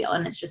hamster wheel.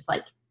 And it's just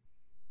like,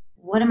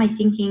 what am I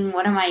thinking?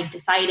 What am I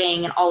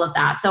deciding? And all of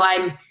that. So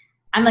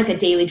I'm like a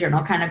daily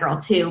journal kind of girl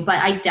too. But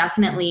I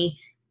definitely,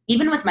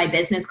 even with my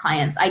business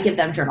clients, I give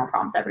them journal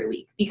prompts every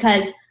week,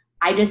 because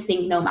I just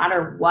think no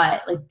matter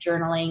what, like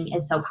journaling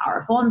is so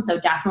powerful. And so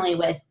definitely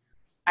with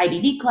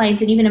IBD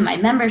clients and even in my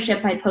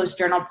membership, I post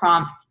journal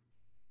prompts,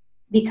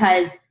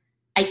 because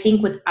I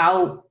think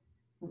without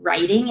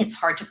writing, it's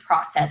hard to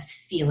process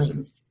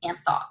feelings and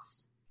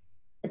thoughts,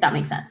 if that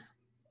makes sense.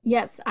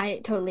 Yes,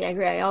 I totally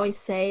agree. I always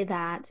say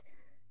that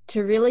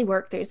to really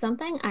work through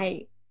something,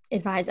 I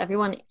advise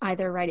everyone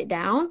either write it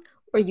down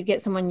or you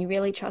get someone you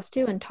really trust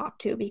to and talk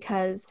to,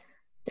 because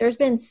there's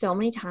been so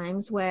many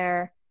times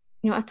where,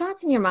 a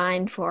thought's in your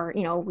mind for,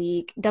 a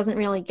week, doesn't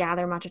really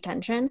gather much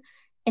attention.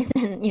 And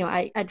then,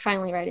 I'd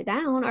finally write it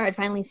down, or I'd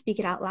finally speak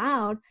it out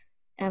loud.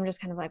 And I'm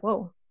just kind of like,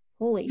 whoa,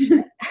 holy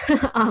shit.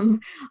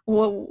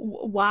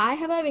 Why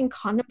have I been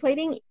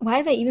contemplating? Why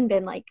have I even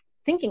been like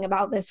thinking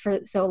about this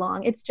for so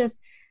long? It's just,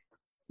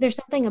 there's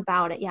something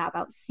about it. Yeah.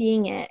 About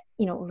seeing it,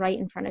 right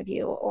in front of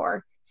you,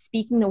 or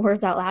speaking the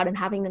words out loud and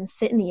having them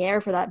sit in the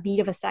air for that beat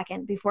of a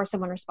second before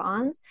someone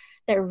responds,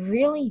 that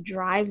really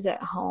drives it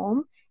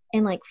home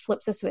and like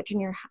flips a switch in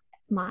your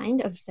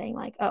mind of saying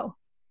like, oh,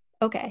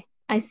 okay,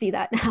 I see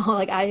that now.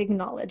 Like I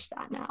acknowledge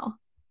that now.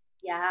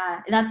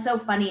 Yeah. That's so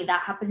funny.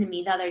 That happened to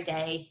me the other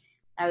day.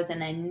 I was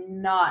in a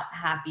not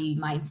happy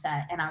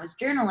mindset and I was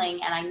journaling,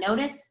 and I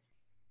noticed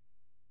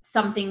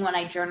something when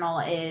I journal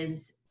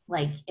is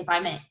like, if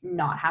I'm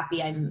not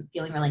happy, I'm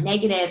feeling really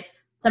negative.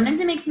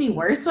 Sometimes it makes me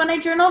worse when I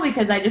journal,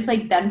 because I just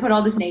like then put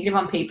all this negative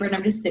on paper and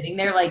I'm just sitting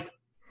there like,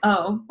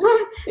 oh.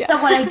 Yeah.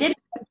 So what I did,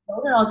 I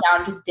wrote it all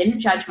down, just didn't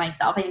judge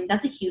myself. I think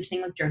that's a huge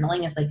thing with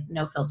journaling, is like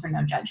no filter,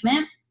 no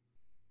judgment.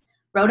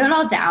 Wrote it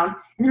all down.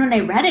 And then when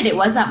I read it, it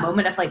was that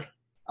moment of like,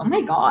 oh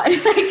my God,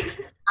 like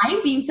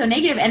I'm being so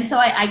negative. And so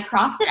I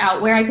crossed it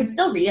out where I could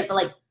still read it, but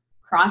like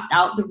crossed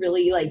out the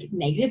really like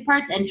negative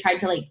parts and tried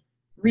to like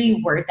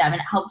reword them. And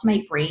it helped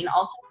my brain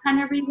also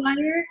kind of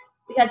rewire,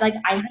 because like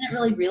I hadn't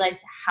really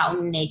realized how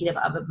negative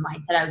of a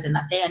mindset I was in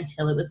that day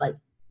until it was like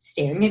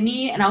staring at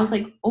me. And I was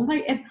like, oh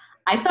my, if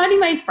I saw any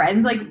of my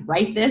friends like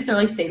write this or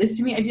like say this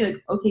to me, I'd be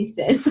like, okay,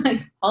 sis,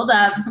 like hold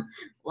up,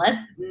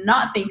 let's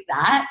not think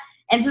that.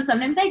 And so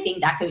sometimes I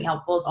think that can be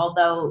helpful,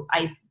 although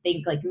I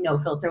think like no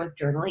filter with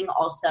journaling,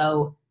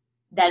 also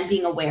then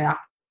being aware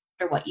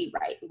after what you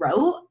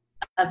wrote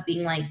of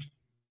being like,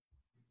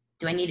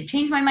 do I need to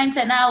change my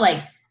mindset now?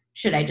 Like,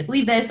 should I just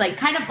leave this? Like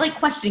kind of like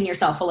questioning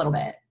yourself a little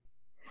bit.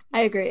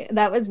 I agree.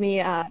 That was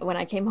me when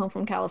I came home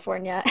from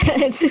California.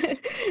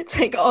 It's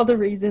like all the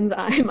reasons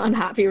I'm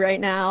unhappy right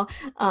now.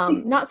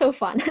 Not so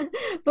fun.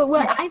 But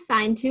what I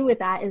find too with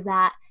that is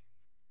that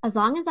as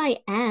long as I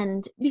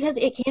end, because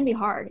it can be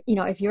hard,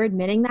 if you're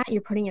admitting that,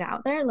 you're putting it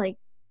out there, like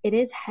it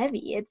is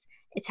heavy. It's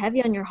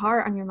heavy on your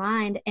heart, on your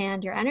mind,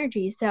 and your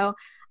energy. So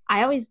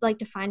I always like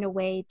to find a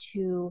way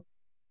to,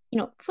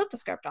 flip the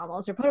script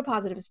almost, or put a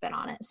positive spin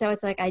on it. So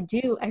it's like I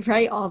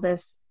write all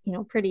this,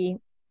 pretty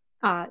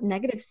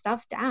negative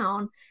stuff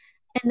down.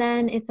 And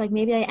then it's like,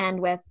 maybe I end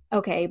with,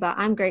 okay, but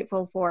I'm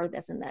grateful for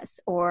this and this,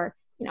 or,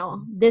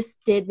 this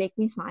did make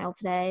me smile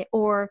today,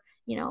 or,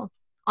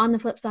 on the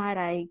flip side,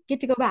 I get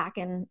to go back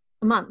in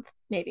a month,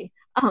 maybe.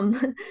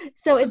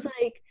 So it's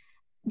like,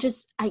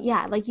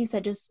 like you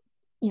said, just,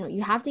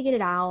 you have to get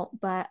it out,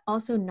 but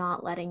also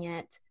not letting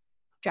it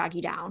drag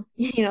you down,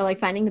 like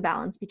finding the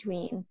balance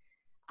between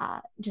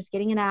just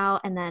getting it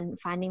out and then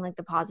finding like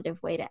the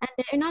positive way to end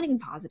it, or not even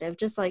positive,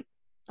 just like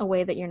a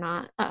way that you're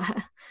not,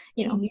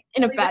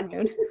 in a bad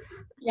mood.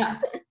 Yeah.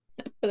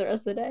 for the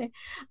rest of the day.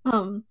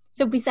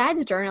 So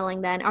besides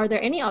journaling then, are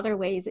there any other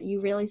ways that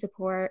you really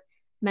support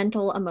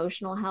mental,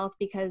 emotional health?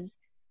 Because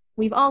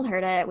we've all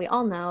heard it. We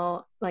all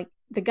know, like,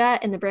 the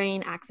gut and the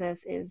brain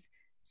axis is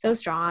so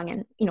strong.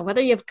 And,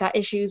 whether you have gut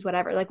issues,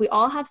 whatever, like, we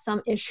all have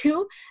some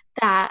issue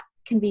that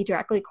can be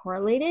directly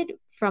correlated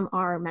from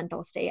our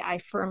mental state, I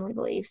firmly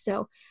believe.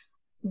 So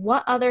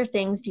what other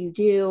things do you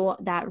do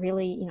that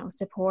really,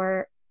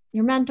 support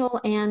your mental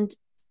and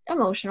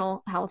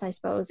emotional health, I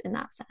suppose, in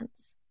that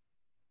sense?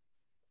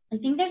 I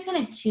think there's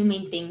kind of two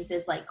main things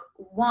is like,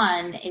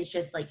 one is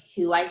just like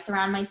who I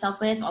surround myself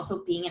with.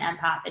 Also being an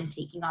empath and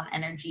taking on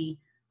energy,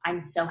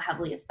 I'm so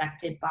heavily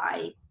affected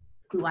by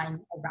who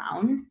I'm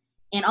around.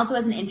 And also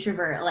as an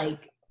introvert,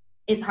 like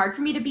it's hard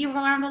for me to be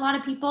around a lot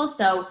of people.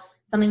 So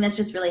something that's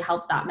just really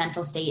helped that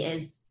mental state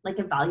is like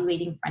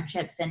evaluating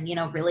friendships and,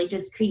 really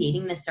just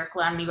creating this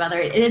circle around me, whether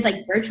it is like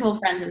virtual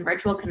friends and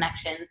virtual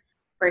connections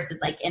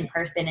versus like in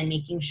person, and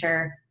making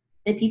sure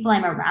that people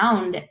I'm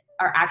around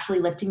are actually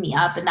lifting me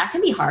up. And that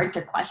can be hard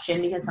to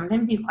question because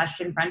sometimes you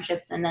question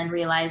friendships and then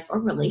realize, or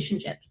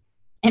relationships,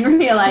 and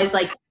realize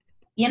like,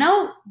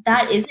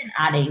 that isn't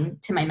adding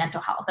to my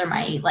mental health or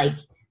my like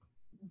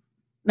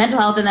mental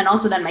health. And then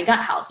also then my gut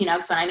health,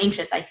 because when I'm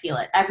anxious, I feel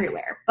it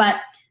everywhere. But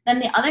then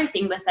the other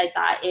thing besides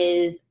that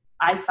is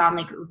I found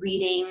like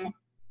reading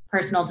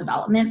personal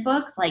development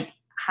books, like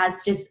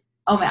has just,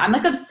 oh my, I'm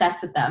like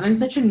obsessed with them. I'm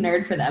such a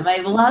nerd for them. I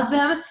love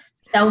them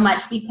so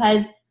much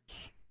because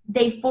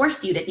they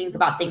force you to think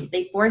about things.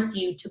 They force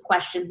you to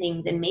question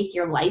things and make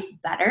your life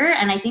better.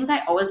 And I think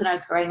I always, when I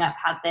was growing up,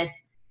 had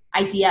this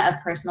idea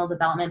of personal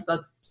development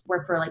books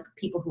were for like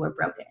people who are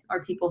broken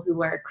or people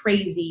who are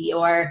crazy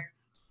or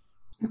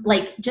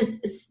like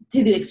just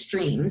to the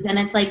extremes. And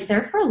it's like,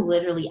 they're for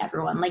literally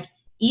everyone. Like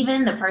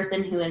even the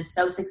person who is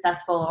so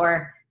successful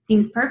or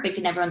seems perfect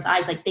in everyone's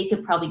eyes, like they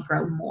could probably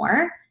grow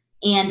more.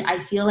 And I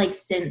feel like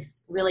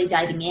since really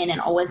diving in and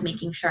always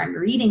making sure I'm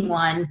reading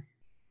one,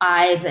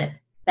 I've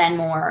been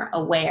more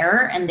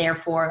aware, and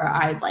therefore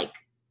I've like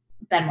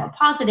been more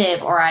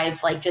positive, or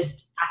I've like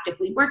just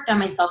actively worked on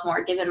myself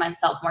more, given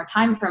myself more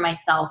time for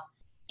myself.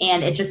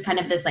 And it's just kind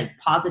of this like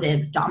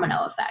positive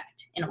domino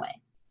effect in a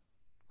way.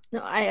 No,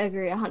 I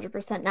agree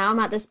 100%. Now I'm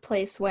at this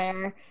place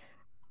where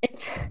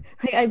it's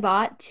like I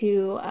bought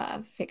 2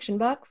 fiction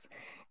books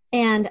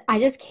and I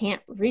just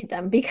can't read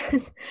them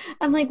because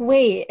I'm like,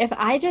 wait, if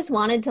I just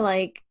wanted to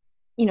like,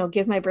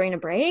 give my brain a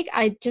break,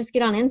 I just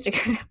get on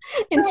Instagram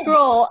and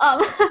scroll.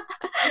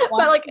 But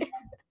like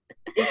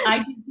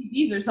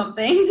IGTVs or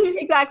something.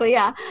 Exactly,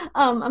 yeah.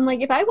 I'm like,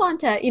 if I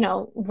want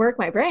to, work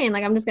my brain,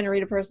 like I'm just going to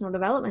read a personal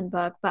development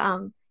book.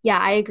 But yeah,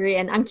 I agree.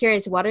 And I'm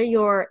curious, what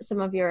are some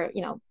of your,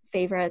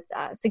 favorites,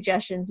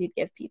 suggestions you'd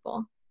give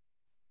people?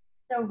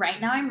 So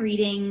right now I'm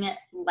reading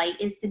Light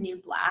is the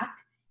New Black,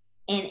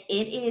 and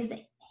it is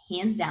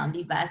hands down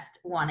the best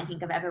one I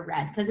think I've ever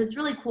read because it's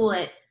really cool.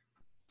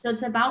 So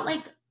it's about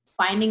like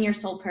finding your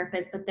soul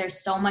purpose, but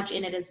there's so much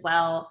in it as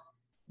well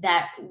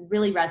that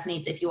really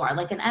resonates if you are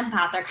like an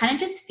empath or kind of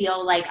just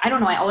feel like, I don't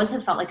know, I always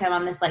have felt like I'm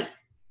on this like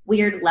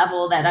weird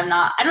level that I'm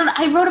not, I don't know.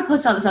 I wrote a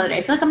post about this the other day.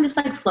 I feel like I'm just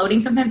like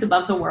floating sometimes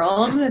above the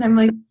world and I'm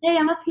like, hey,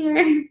 I'm up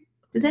here.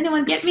 Does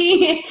anyone get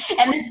me?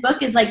 And this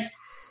book is like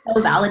so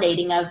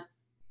validating of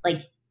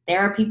like, there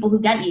are people who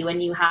get you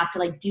and you have to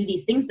like do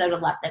these things though to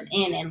let them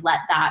in and let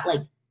that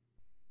like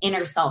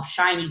inner self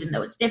shine, even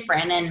though it's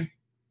different. And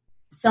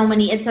so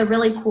many, it's a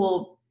really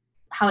cool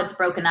how it's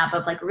broken up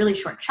of like really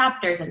short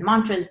chapters and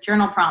mantras,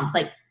 journal prompts,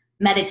 like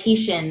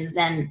meditations.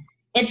 And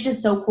it's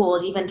just so cool.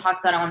 It even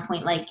talks about at one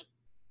point, like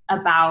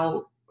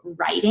about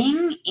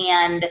writing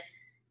and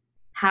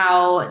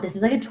how this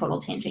is like a total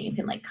tangent you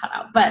can like cut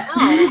out, but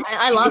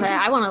I love it.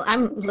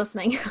 I'm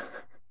listening.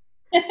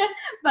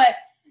 But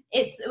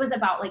it was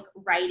about like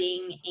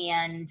writing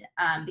and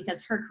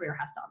because her career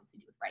has to obviously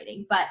do with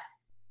writing, but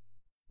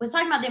was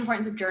talking about the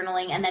importance of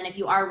journaling. And then if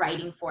you are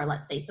writing for,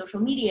 let's say, social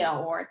media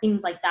or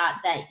things like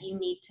that, that you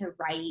need to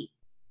write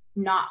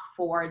not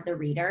for the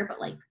reader, but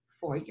like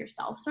for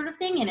yourself sort of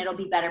thing. And it'll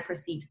be better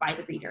perceived by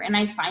the reader. And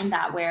I find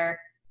that where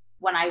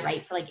when I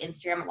write for like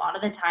Instagram, a lot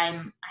of the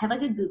time I have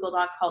like a Google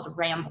Doc called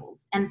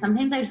Rambles. And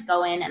sometimes I just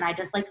go in and I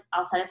just like,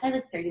 I'll set aside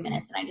like 30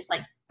 minutes and I just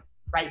like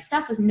write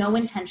stuff with no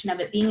intention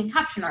of it being a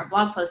caption or a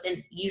blog post.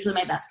 And usually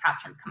my best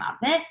captions come out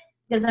of it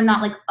because I'm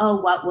not like,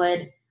 oh, what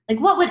would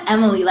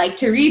Emily like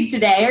to read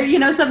today?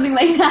 Or, something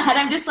like that.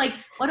 I'm just like,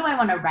 what do I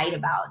want to write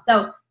about?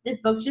 So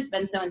this book's just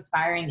been so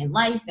inspiring in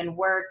life and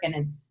work. And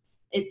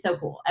it's so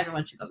cool.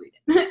 Everyone should go read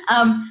it.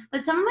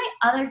 But some of my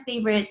other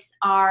favorites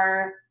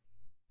are,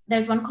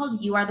 there's one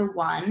called You Are the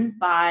One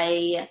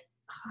by,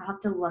 I'll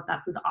have to look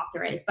up who the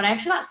author is, but I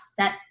actually got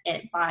sent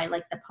it by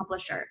like the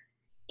publisher.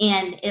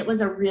 And it was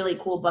a really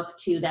cool book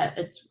too, that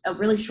it's a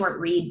really short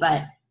read,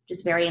 but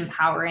just very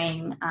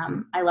empowering.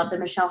 I love the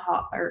Michelle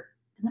Hollis?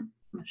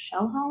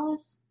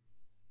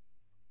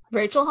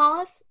 Rachel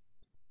Hollis?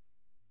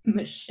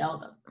 Michelle,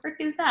 the frick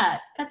is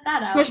that? Cut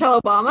that out.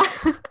 Michelle Obama.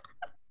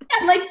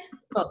 I'm like,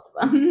 both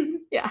of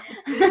them. Yeah.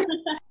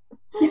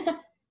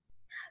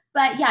 But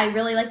But yeah, I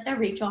really like the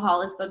Rachel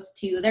Hollis books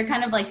too. They're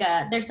kind of like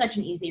they're such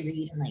an easy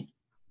read, and like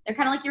they're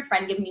kind of like your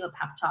friend giving you a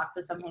pep talk. So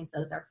sometimes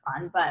those are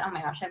fun. But oh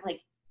my gosh,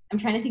 I'm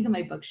trying to think of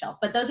my bookshelf,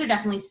 but those are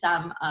definitely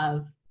some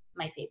of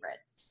my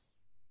favorites.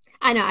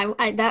 I know.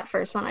 I that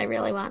first one I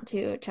really want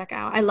to check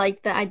out. I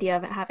like the idea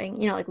of it having,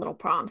 like little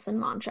prompts and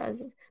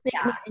mantras, make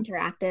it more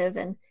interactive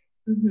and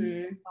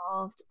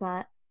involved.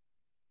 But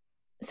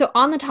so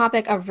on the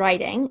topic of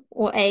writing,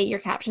 well, A, your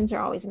captions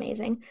are always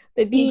amazing,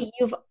 but B,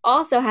 you've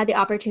also had the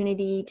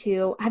opportunity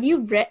to have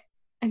you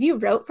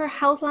wrote for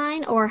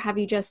Healthline, or have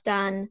you just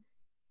done,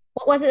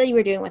 what was it that you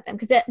were doing with them?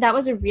 Because that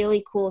was a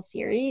really cool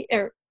series.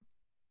 Or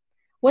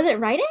was it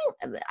writing?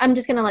 I'm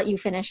just going to let you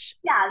finish.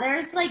 Yeah,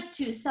 there's like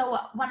two. So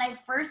when I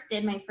first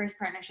did my first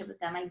partnership with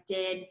them, I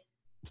did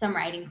some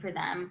writing for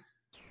them.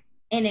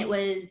 And it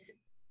was,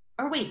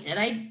 or wait, did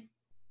I?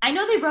 I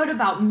know they wrote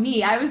about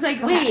me. I was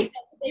like, wait, okay.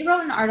 They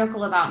wrote an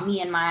article about me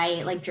and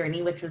my like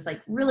journey, which was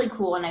like really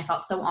cool. And I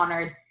felt so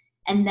honored.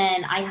 And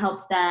then I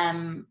helped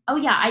them. Oh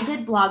yeah, I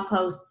did blog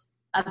posts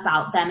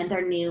about them and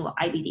their new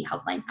IBD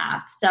Helpline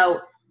app. So,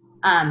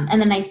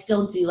 and then I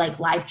still do like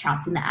live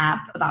chats in the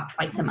app about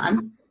twice a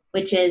month,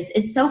 which is,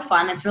 it's so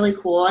fun. It's really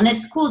cool. And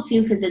it's cool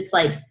too, because it's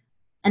like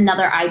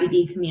another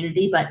IBD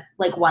community, but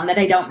like one that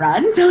I don't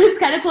run. So it's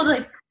kind of cool to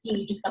like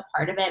be just a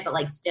part of it, but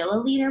like still a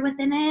leader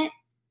within it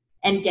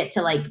and get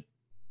to like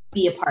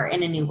be a part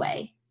in a new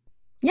way.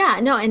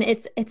 Yeah, no, and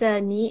it's a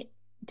neat,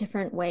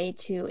 different way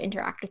to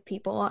interact with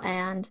people.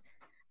 And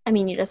I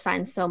mean, you just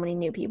find so many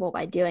new people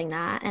by doing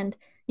that. And,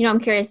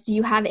 I'm curious, do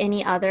you have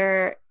any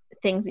other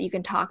things that you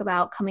can talk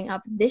about coming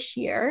up this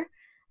year?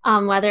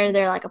 Whether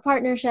they're like a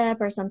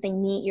partnership or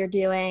something neat you're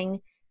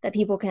doing that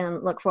people can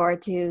look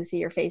forward to see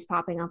your face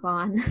popping up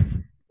on.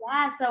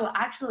 Yeah, so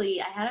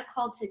actually I had a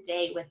call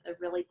today with a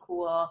really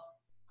cool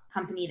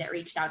company that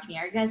reached out to me.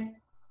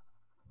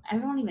 I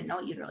don't even know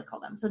what you'd really call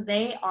them. So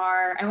they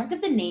are, I won't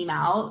get the name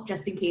out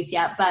just in case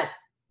yet, but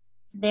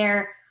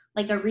they're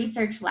like a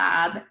research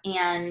lab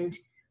and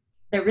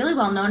they're really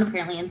well known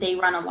apparently. And they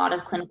run a lot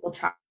of clinical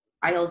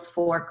trials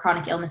for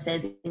chronic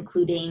illnesses,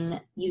 including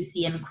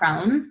UC and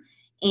Crohn's.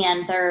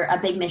 And a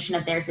big mission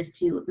of theirs is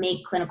to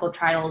make clinical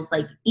trials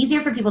like easier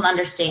for people to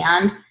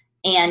understand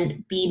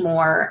and be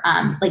more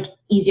like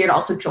easier to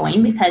also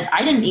join, because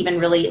I didn't even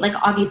really like,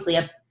 obviously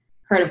I've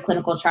heard of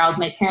clinical trials.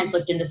 My parents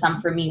looked into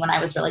some for me when I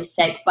was really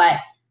sick, but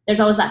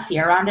there's always that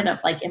fear around it of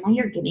like, am I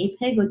your guinea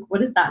pig? Like,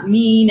 what does that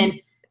mean? And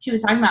she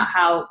was talking about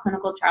how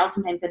clinical trials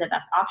sometimes are the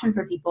best option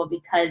for people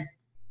because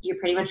you're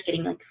pretty much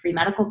getting like free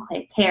medical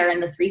care.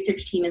 And this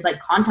research team is like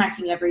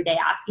contacting you every day,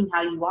 asking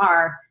how you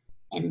are,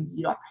 and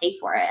you don't pay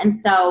for it. And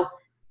so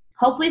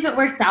hopefully if it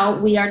works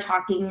out, we are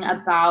talking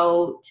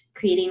about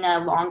creating a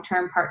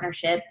long-term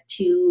partnership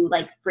to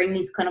like bring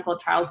these clinical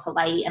trials to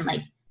light and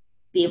like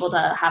be able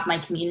to have my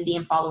community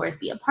and followers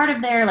be a part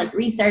of their like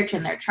research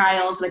and their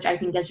trials, which I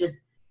think is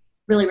just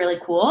really, really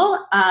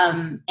cool.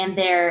 And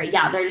they're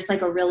just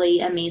like a really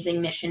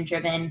amazing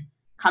mission-driven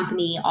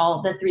company.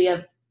 All the three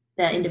of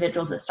the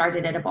individuals that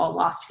started it have all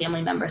lost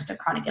family members to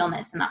chronic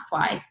illness, and that's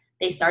why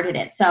they started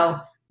it. So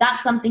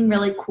that's something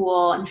really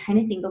cool. I'm trying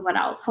to think of what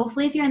else.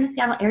 Hopefully if you're in the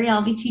Seattle area,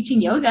 I'll be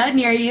teaching yoga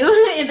near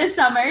you in the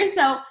summer.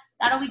 So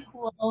that'll be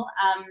cool.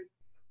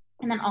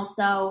 And then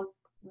also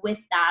with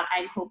that,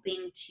 I'm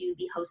hoping to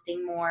be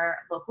hosting more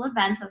local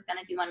events. I was going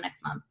to do one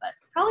next month, but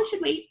probably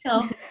should wait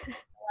till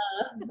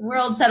the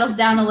world settles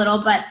down a little,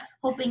 but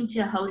hoping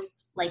to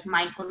host like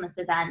mindfulness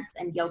events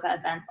and yoga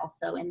events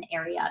also in the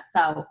area.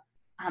 So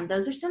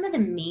those are some of the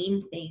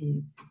main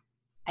things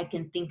I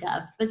can think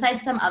of,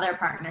 besides some other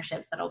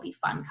partnerships that'll be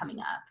fun coming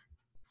up.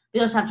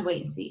 We'll just have to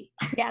wait and see.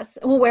 Yes.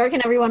 Well, where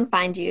can everyone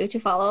find you to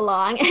follow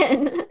along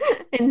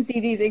and see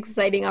these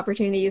exciting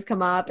opportunities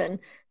come up, and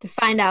to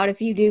find out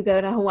if you do go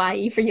to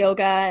Hawaii for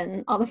yoga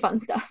and all the fun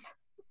stuff?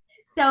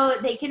 So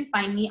they can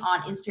find me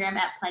on Instagram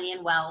at Plenty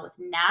and Well with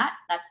Nat.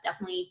 That's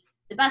definitely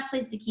the best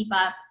place to keep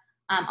up.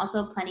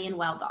 Also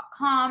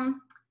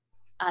plentyandwell.com,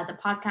 the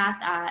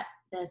podcast at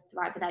the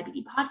Thrive with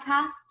IBD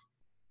podcast.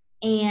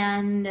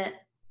 And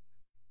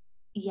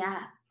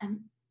yeah,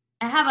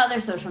 I have other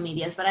social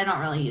medias, but I don't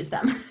really use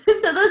them.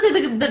 So those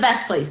are the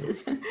best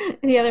places.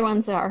 The other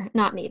ones are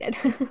not needed.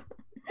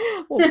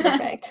 Well,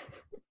 perfect.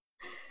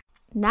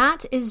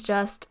 Nat is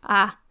just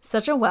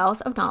such a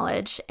wealth of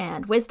knowledge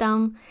and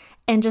wisdom,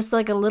 and just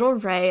like a little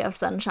ray of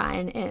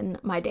sunshine in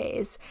my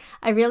days.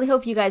 I really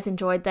hope you guys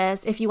enjoyed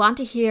this. If you want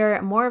to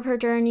hear more of her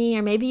journey,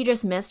 or maybe you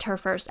just missed her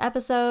first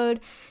episode,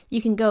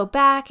 you can go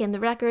back in the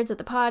records of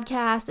the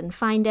podcast and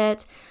find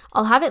it.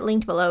 I'll have it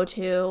linked below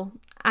too.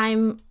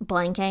 I'm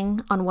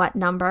blanking on what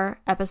number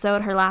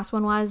episode her last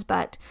one was,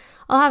 but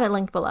I'll have it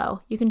linked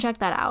below. You can check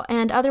that out.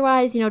 And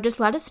otherwise, just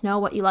let us know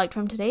what you liked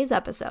from today's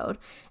episode.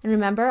 And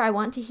remember, I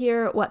want to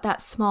hear what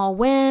that small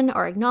win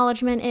or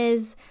acknowledgement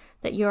is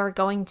that you're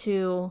going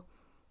to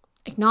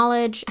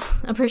acknowledge,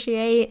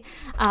 appreciate.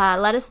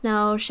 Let us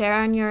know. Share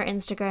on your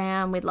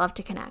Instagram. We'd love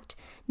to connect.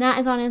 Nat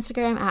is on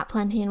Instagram at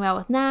Plenty and Well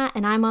with Nat,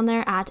 and I'm on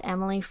there at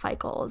Emily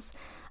Feichels.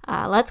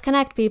 Let's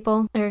connect,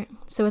 people.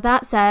 So with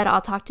that said,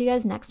 I'll talk to you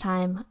guys next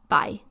time.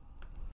 Bye.